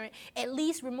your parent, at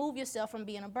least remove yourself from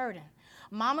being a burden.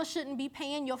 Mama shouldn't be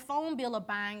paying your phone bill or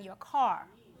buying your car.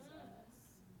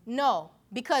 No,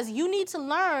 because you need to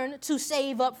learn to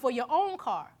save up for your own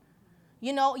car.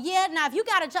 Now if you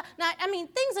got a job,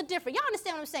 things are different. Y'all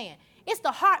understand what I'm saying? It's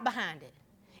the heart behind it.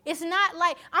 It's not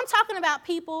like, I'm talking about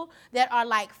people that are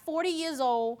like 40 years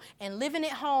old and living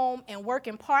at home and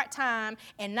working part-time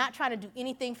and not trying to do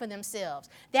anything for themselves.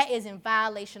 That is in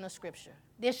violation of Scripture.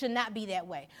 This should not be that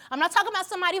way. I'm not talking about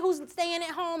somebody who's staying at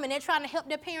home and they're trying to help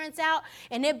their parents out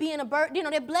and they're being a burden,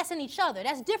 they're blessing each other.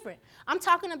 That's different. I'm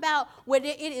talking about where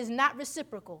it is not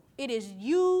reciprocal. It is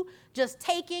you just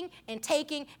taking and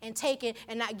taking and taking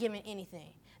and not giving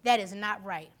anything. That is not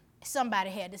right. Somebody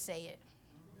had to say it.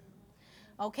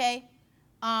 Okay?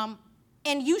 And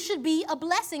you should be a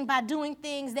blessing by doing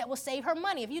things that will save her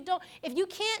money. If you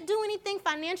can't do anything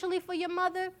financially for your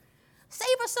mother,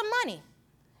 save her some money.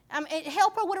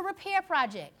 Help her with a repair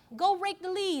project. Go rake the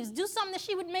leaves. Do something that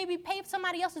she would maybe pay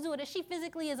somebody else to do it that she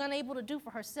physically is unable to do for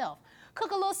herself.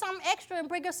 Cook a little something extra and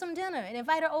bring her some dinner and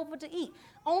invite her over to eat.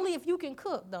 Only if you can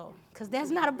cook, though, because that's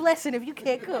not a blessing if you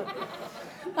can't cook.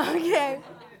 Okay?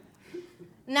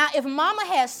 Now, if mama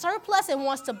has surplus and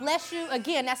wants to bless you,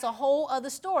 again, that's a whole other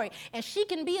story. And she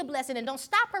can be a blessing, and don't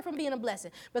stop her from being a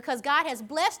blessing because God has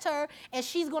blessed her, and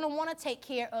she's going to want to take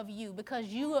care of you because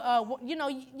you're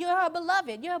her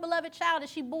beloved. You're her beloved child that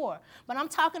she bore. But I'm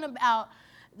talking about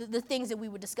the things that we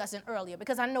were discussing earlier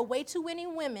because I know way too many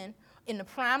women in the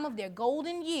prime of their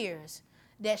golden years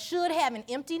that should have an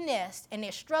empty nest, and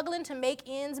they're struggling to make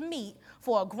ends meet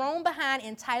for a grown behind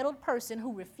entitled person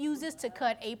who refuses to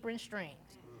cut apron strings.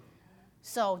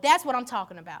 So that's what I'm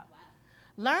talking about.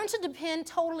 Learn to depend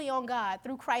totally on God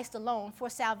through Christ alone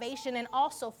for salvation and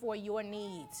also for your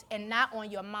needs and not on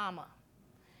your mama.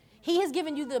 He has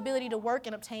given you the ability to work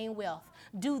and obtain wealth.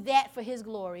 Do that for his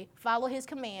glory, follow his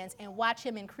commands, and watch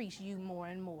him increase you more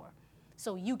and more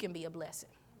so you can be a blessing.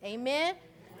 Amen?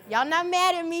 Y'all not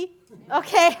mad at me?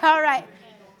 Okay, all right.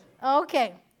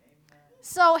 Okay.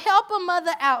 So help a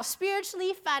mother out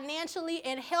spiritually, financially,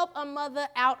 and help a mother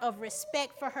out of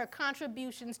respect for her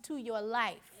contributions to your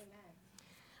life. Amen.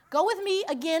 Go with me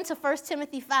again to 1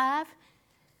 Timothy 5.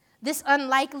 This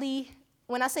unlikely,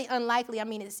 when I say unlikely, I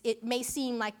mean it may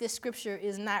seem like this scripture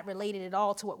is not related at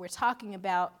all to what we're talking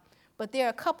about, but there are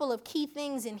a couple of key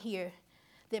things in here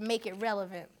that make it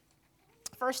relevant.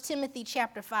 1 Timothy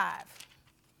chapter 5,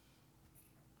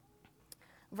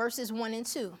 verses 1 and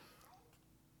 2.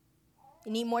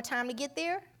 You need more time to get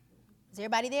there? Is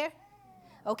everybody there?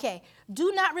 Okay.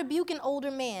 Do not rebuke an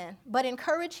older man, but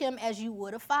encourage him as you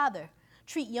would a father.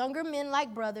 Treat younger men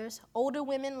like brothers, older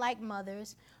women like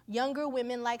mothers, younger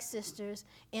women like sisters,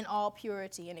 in all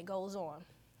purity. And it goes on.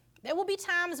 There will be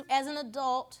times as an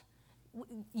adult,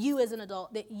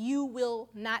 that you will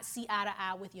not see eye to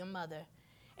eye with your mother,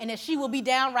 and that she will be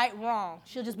downright wrong.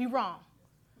 She'll just be wrong.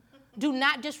 Do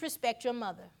not disrespect your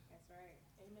mother.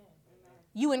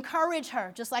 You encourage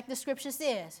her, just like the scripture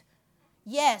says.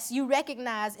 Yes, you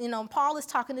recognize, Paul is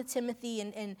talking to Timothy,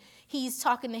 and he's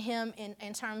talking to him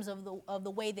in terms of the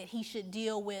way that he should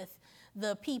deal with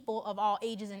the people of all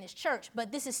ages in his church.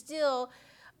 But this is still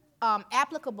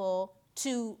applicable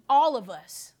to all of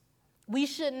us. We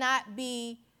should not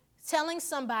be telling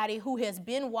somebody who has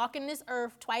been walking this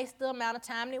earth twice the amount of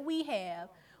time that we have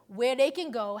where they can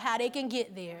go, how they can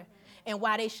get there, and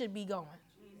why they should be going.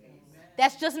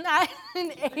 That's just not,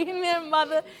 amen,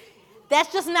 mother.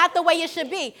 That's just not the way it should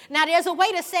be. Now, there's a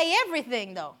way to say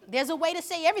everything, though. There's a way to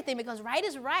say everything because right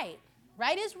is right.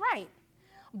 Right is right.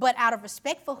 But out of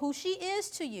respect for who she is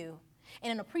to you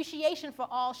and an appreciation for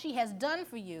all she has done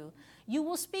for you, you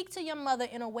will speak to your mother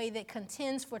in a way that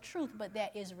contends for truth, but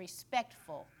that is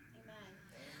respectful.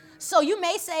 Amen. So you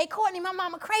may say, Courtney, my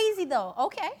mama crazy though.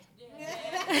 Okay.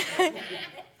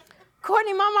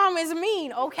 Courtney, my mama is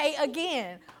mean. Okay,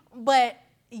 again. But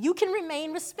you can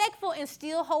remain respectful and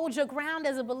still hold your ground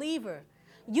as a believer.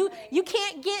 You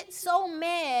can't get so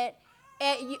mad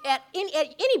at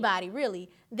anybody,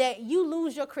 really, that you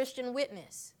lose your Christian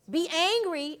witness. Be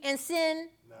angry and sin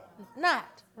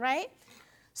not, right?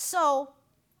 So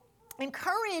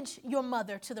encourage your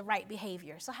mother to the right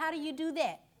behavior. So how do you do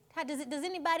that? Does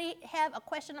anybody have a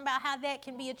question about how that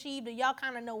can be achieved? Or y'all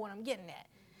kind of know what I'm getting at?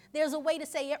 There's a way to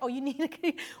say, oh, you need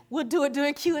we'll do it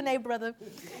during Q&A, brother.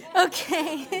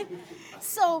 Okay.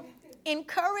 So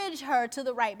encourage her to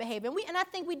the right behavior. And I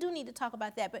think we do need to talk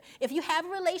about that. But if you have a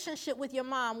relationship with your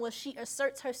mom where she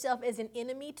asserts herself as an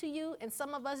enemy to you, and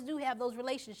some of us do have those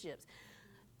relationships,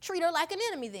 treat her like an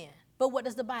enemy then. But what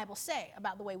does the Bible say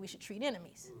about the way we should treat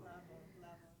enemies?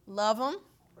 Love them,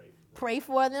 pray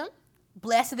for them,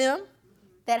 bless them.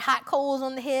 That hot coals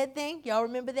on the head thing, y'all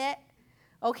remember that?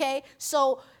 Okay,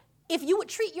 so if you would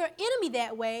treat your enemy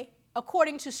that way,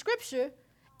 according to Scripture,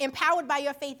 empowered by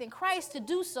your faith in Christ to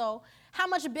do so, how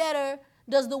much better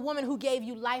does the woman who gave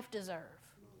you life deserve?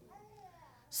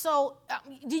 So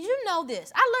did you know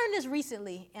this? I learned this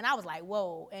recently, and I was like,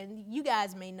 whoa. And you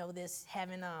guys may know this,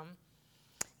 having,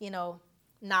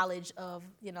 knowledge of,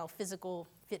 physical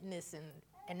fitness and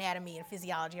anatomy and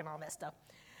physiology and all that stuff.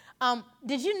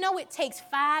 Did you know it takes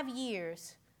 5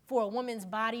 years for a woman's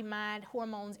body, mind,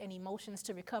 hormones, and emotions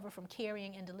to recover from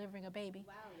carrying and delivering a baby?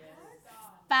 Wow, yes.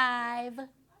 5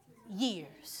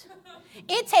 years.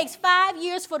 It takes 5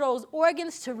 years for those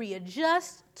organs to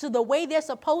readjust to the way they're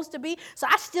supposed to be. So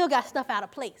I still got stuff out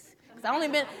of place. I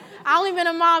only been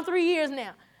a mom 3 years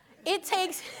now. It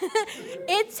takes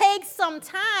some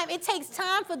time. It takes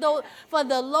time for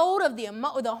the load of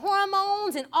the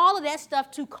hormones and all of that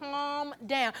stuff to calm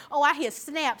down. Oh, I hear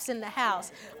snaps in the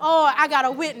house. Oh, I got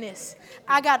a witness.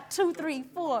 I got 2, 3,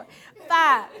 4,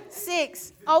 5,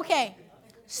 6. Okay,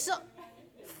 so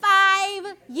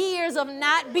 5 years of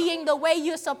not being the way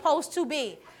you're supposed to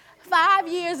be. 5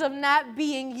 years of not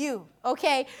being you,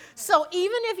 okay? So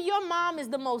even if your mom is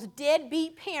the most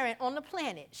deadbeat parent on the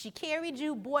planet, she carried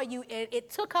you, bore you, and it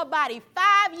took her body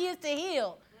 5 years to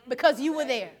heal because you were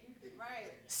there.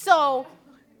 Right. So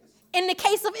in the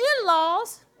case of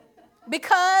in-laws,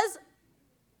 because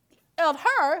of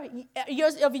her,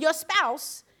 of your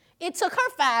spouse, it took her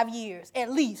 5 years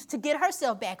at least to get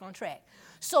herself back on track.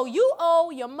 So you owe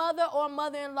your mother or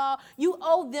mother-in-law, you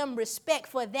owe them respect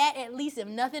for that at least, if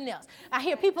nothing else. I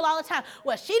hear people all the time,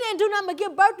 well, she didn't do nothing but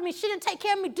give birth to me. She didn't take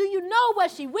care of me. Do you know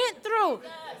what she went through?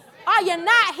 Are you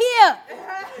not here?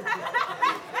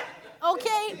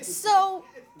 Okay, so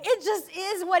it just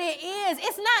is what it is.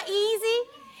 It's not easy.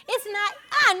 It's not,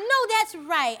 I know that's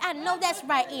right. I know that's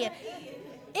right, Ian.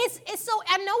 It's so,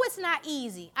 I know it's not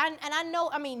easy. And I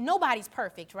know, nobody's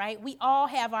perfect, right? We all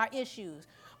have our issues.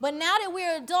 But now that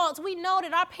we're adults, we know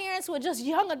that our parents were just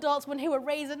young adults when they were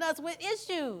raising us with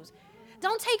issues.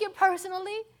 Don't take it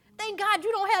personally. Thank God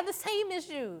you don't have the same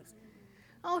issues.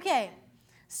 Okay,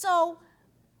 so,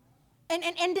 and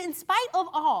in spite of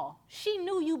all, she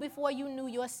knew you before you knew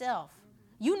yourself.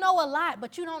 You know a lot,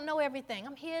 but you don't know everything.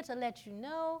 I'm here to let you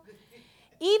know,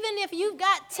 even if you've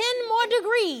got 10 more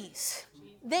degrees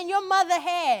than your mother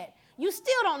had, you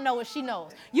still don't know what she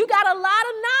knows. You got a lot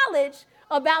of knowledge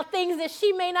about things that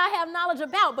she may not have knowledge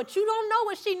about, but you don't know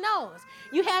what she knows.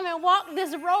 You haven't walked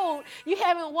this road. You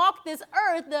haven't walked this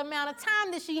earth the amount of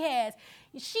time that she has.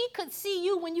 She could see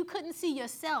you when you couldn't see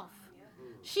yourself.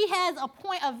 She has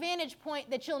a vantage point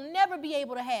that you'll never be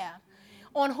able to have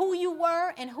on who you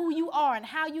were and who you are and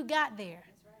how you got there.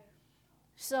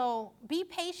 So be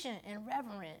patient and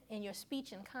reverent in your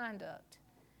speech and conduct,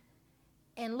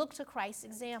 and look to Christ's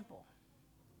example.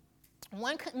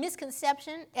 One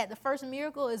misconception at the first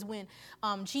miracle is when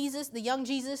Jesus, the young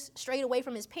Jesus, strayed away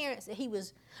from his parents. That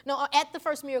at the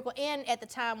first miracle and at the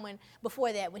time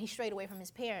before that, when he strayed away from his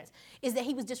parents, is that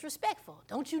he was disrespectful.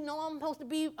 Don't you know I'm supposed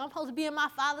to be in my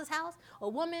Father's house, a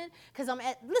woman? Because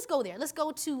let's go there. Let's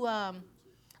go to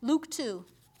Luke 2.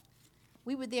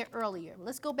 We were there earlier.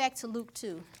 Let's go back to Luke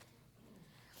 2.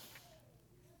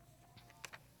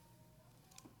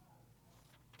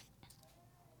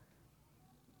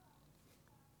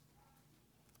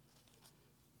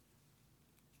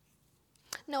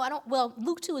 No, I don't. Well,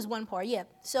 Luke 2 is one part, yeah.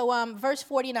 So verse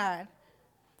 49.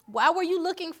 Why were you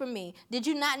looking for me? Did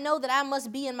you not know that I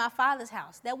must be in my Father's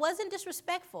house? That wasn't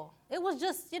disrespectful. It was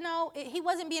just, he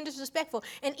wasn't being disrespectful.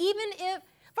 And even if,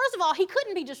 first of all, he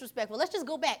couldn't be disrespectful. Let's just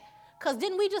go back. Because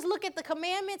didn't we just look at the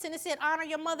commandments and it said honor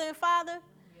your mother and father?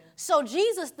 Yeah. So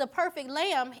Jesus, the perfect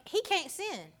lamb, he can't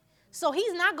sin. So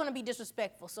he's not going to be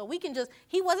disrespectful. So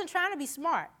he wasn't trying to be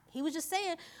smart. He was just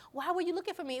saying, why were you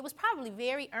looking for me? It was probably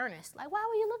very earnest. Like, why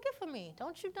were you looking for me?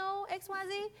 Don't you know X, Y,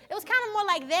 Z? It was kind of more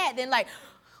like that than like,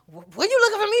 what are you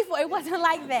looking for me for? It wasn't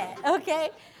like that, okay?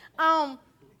 And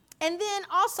then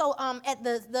also at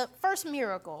the first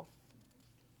miracle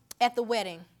at the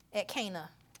wedding at Cana.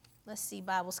 Let's see,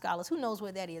 Bible scholars. Who knows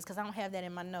where that is? Because I don't have that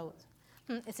in my notes.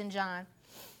 It's in John.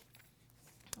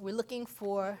 We're looking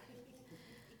for...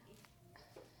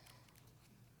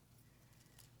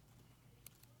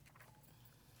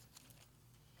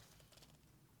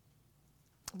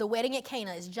 The wedding at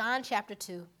Cana is John chapter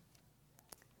 2.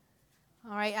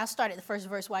 All right, I'll start at the first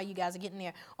verse while you guys are getting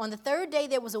there. On the third day,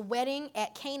 there was a wedding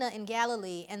at Cana in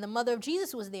Galilee, and the mother of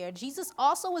Jesus was there. Jesus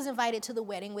also was invited to the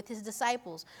wedding with his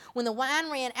disciples. When the wine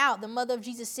ran out, the mother of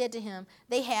Jesus said to him,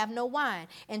 "They have no wine."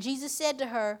 And Jesus said to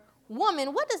her,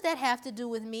 "Woman, what does that have to do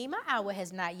with me? My hour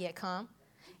has not yet come."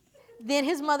 Then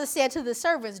his mother said to the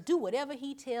servants, "Do whatever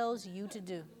he tells you to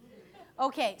do."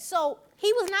 Okay, so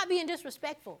he was not being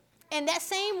disrespectful. And that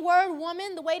same word,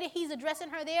 woman, the way that he's addressing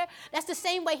her there, that's the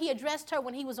same way he addressed her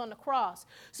when he was on the cross.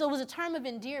 So it was a term of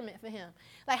endearment for him.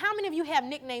 Like, how many of you have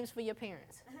nicknames for your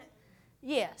parents?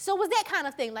 Yeah, so it was that kind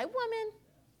of thing, like, woman,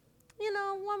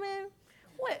 woman,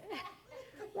 what?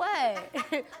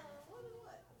 What?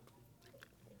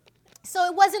 So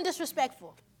it wasn't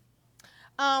disrespectful.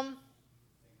 And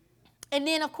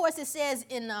then, of course, it says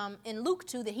in Luke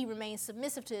 2 that he remained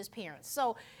submissive to his parents.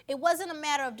 So it wasn't a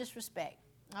matter of disrespect.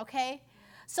 Okay?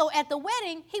 So at the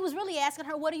wedding, he was really asking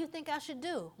her, what do you think I should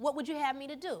do? What would you have me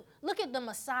to do? Look at the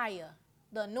Messiah,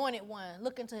 the anointed one,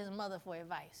 looking to his mother for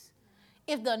advice.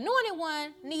 If the anointed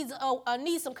one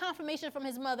needs some confirmation from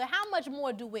his mother, how much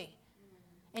more do we?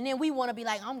 And then we want to be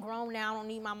like, I'm grown now, I don't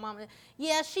need my mama.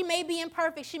 Yeah, she may be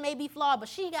imperfect, she may be flawed, but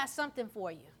she got something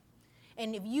for you.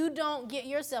 And if you don't get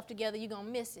yourself together, you're going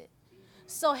to miss it.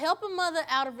 So help a mother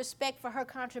out of respect for her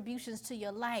contributions to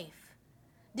your life.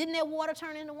 Didn't that water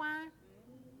turn into wine?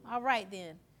 All right,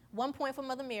 then. 1 point for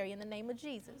Mother Mary in the name of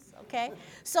Jesus, okay?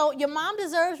 So your mom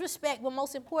deserves respect, but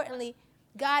most importantly,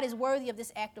 God is worthy of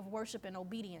this act of worship and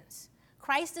obedience.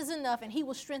 Christ is enough, and he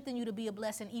will strengthen you to be a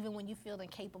blessing even when you feel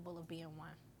incapable of being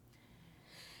one.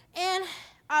 And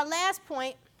our last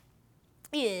point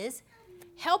is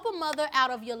help a mother out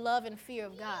of your love and fear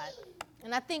of God.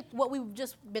 And I think what we've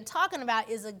just been talking about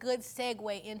is a good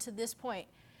segue into this point.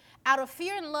 Out of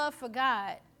fear and love for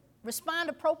God, respond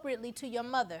appropriately to your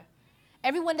mother.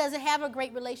 Everyone doesn't have a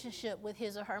great relationship with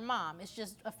his or her mom. It's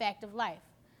just a fact of life.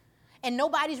 And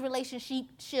nobody's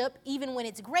relationship, even when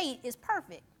it's great, is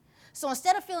perfect. So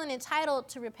instead of feeling entitled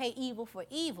to repay evil for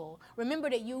evil, remember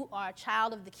that you are a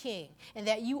child of the King and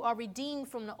that you are redeemed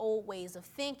from the old ways of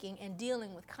thinking and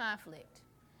dealing with conflict.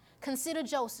 Consider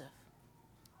Joseph.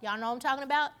 Y'all know what I'm talking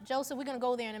about? Joseph, we're going to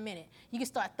go there in a minute. You can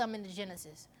start thumbing to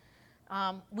Genesis.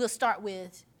 We'll start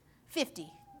with 50.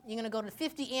 You're going to go to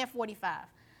 50 and 45.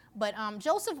 But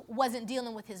Joseph wasn't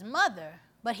dealing with his mother,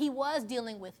 but he was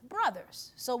dealing with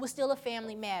brothers. So it was still a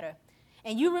family matter.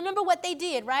 And you remember what they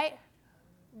did, right?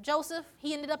 Joseph,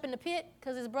 he ended up in the pit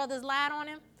because his brothers lied on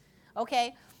him.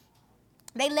 Okay.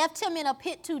 They left him in a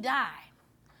pit to die.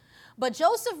 But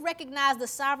Joseph recognized the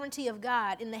sovereignty of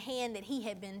God in the hand that he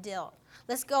had been dealt.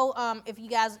 Let's go, if you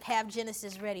guys have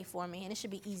Genesis ready for me, and it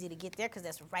should be easy to get there because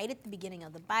that's right at the beginning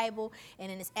of the Bible, and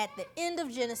then it's at the end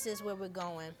of Genesis where we're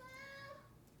going.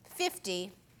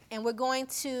 50, and we're going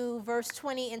to verse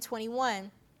 20 and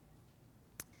 21.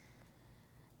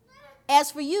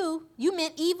 As for you, you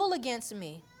meant evil against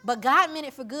me, but God meant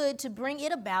it for good to bring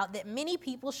it about that many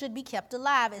people should be kept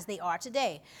alive as they are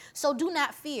today. So do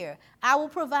not fear. I will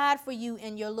provide for you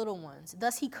and your little ones.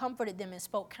 Thus he comforted them and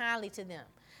spoke kindly to them.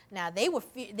 Now, they were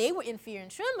in fear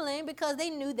and trembling because they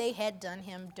knew they had done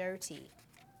him dirty.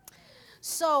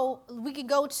 So we could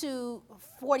go to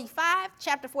 45,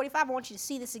 chapter 45. I want you to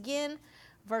see this again,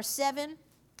 verse 7.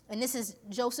 And this is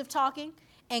Joseph talking.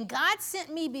 And God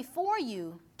sent me before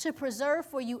you to preserve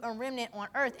for you a remnant on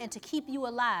earth and to keep you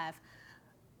alive,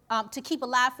 to keep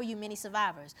alive for you many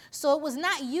survivors. So it was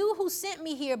not you who sent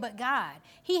me here, but God.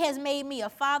 He has made me a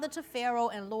father to Pharaoh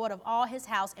and lord of all his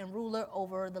house and ruler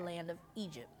over the land of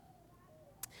Egypt.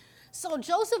 So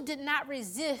Joseph did not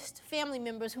resist family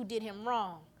members who did him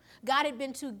wrong. God had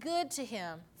been too good to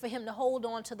him for him to hold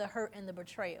on to the hurt and the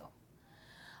betrayal.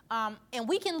 And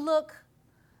we can look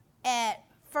at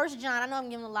 1 John. I know I'm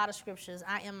giving a lot of scriptures.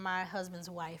 I am my husband's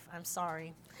wife. I'm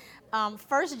sorry. 1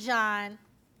 John,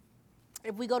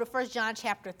 if we go to 1 John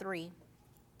chapter 3,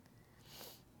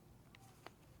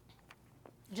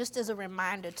 just as a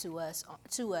reminder to us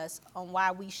on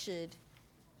why we should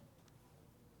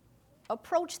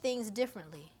approach things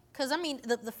differently Because, I mean,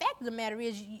 the fact of the matter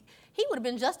is he would have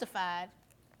been justified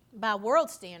by world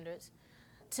standards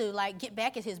to, like, get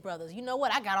back at his brothers. You know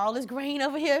what? I got all this grain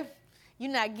over here.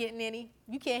 You're not getting any.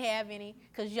 You can't have any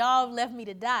because y'all left me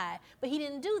to die. But he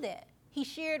didn't do that. He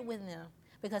shared with them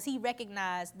because he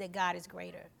recognized that God is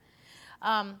greater.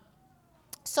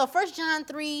 So 1 John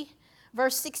 3,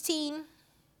 verse 16.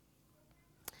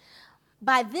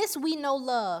 By this we know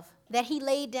love, that he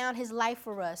laid down his life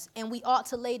for us, and we ought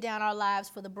to lay down our lives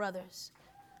for the brothers.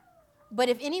 But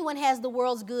if anyone has the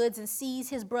world's goods and sees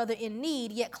his brother in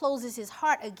need, yet closes his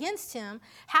heart against him,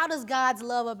 how does God's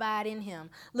love abide in him?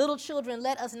 Little children,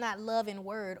 let us not love in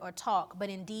word or talk, but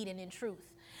in deed and in truth.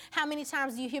 How many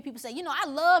times do you hear people say, you know, I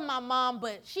love my mom,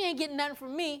 but she ain't getting nothing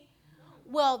from me?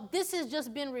 Well, this has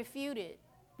just been refuted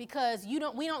because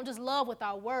we don't just love with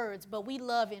our words, but we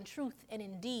love in truth and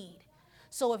in deed.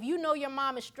 So if you know your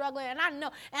mom is struggling, and I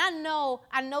know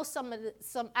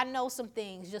some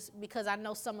things just because I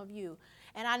know some of you,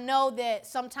 and I know that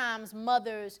sometimes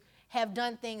mothers have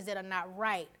done things that are not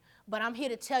right. But I'm here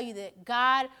to tell you that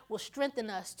God will strengthen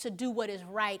us to do what is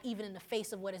right, even in the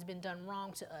face of what has been done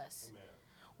wrong to us. Amen.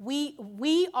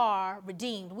 We are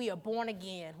redeemed. We are born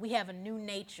again. We have a new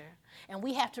nature. And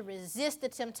we have to resist the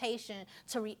temptation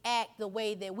to react the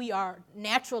way that we are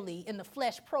naturally in the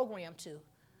flesh programmed to.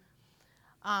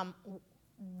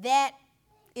 That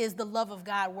is the love of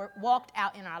God walked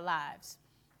out in our lives.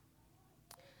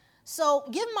 So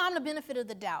give mom the benefit of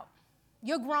the doubt.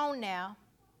 You're grown now,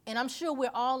 and I'm sure we're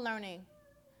all learning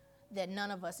that none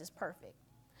of us is perfect.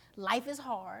 Life is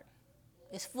hard.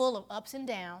 It's full of ups and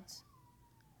downs.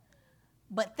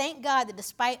 But thank God that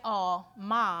despite all,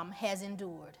 mom has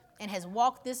endured and has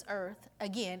walked this earth,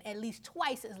 again, at least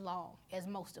twice as long as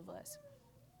most of us.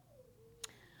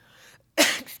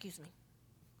 Excuse me.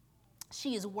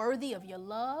 She is worthy of your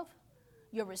love,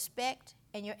 your respect,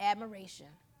 and your admiration.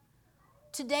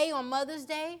 Today on Mother's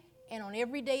Day and on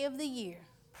every day of the year,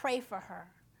 pray for her,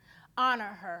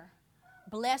 honor her,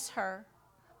 bless her,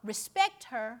 respect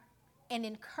her, and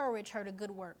encourage her to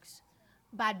good works.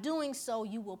 By doing so,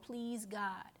 you will please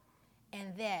God,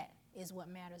 and that is what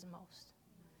matters most.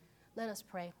 Let us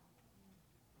pray.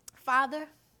 Father,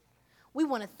 we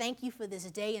want to thank you for this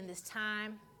day and this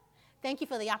time. Thank you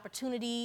for the opportunity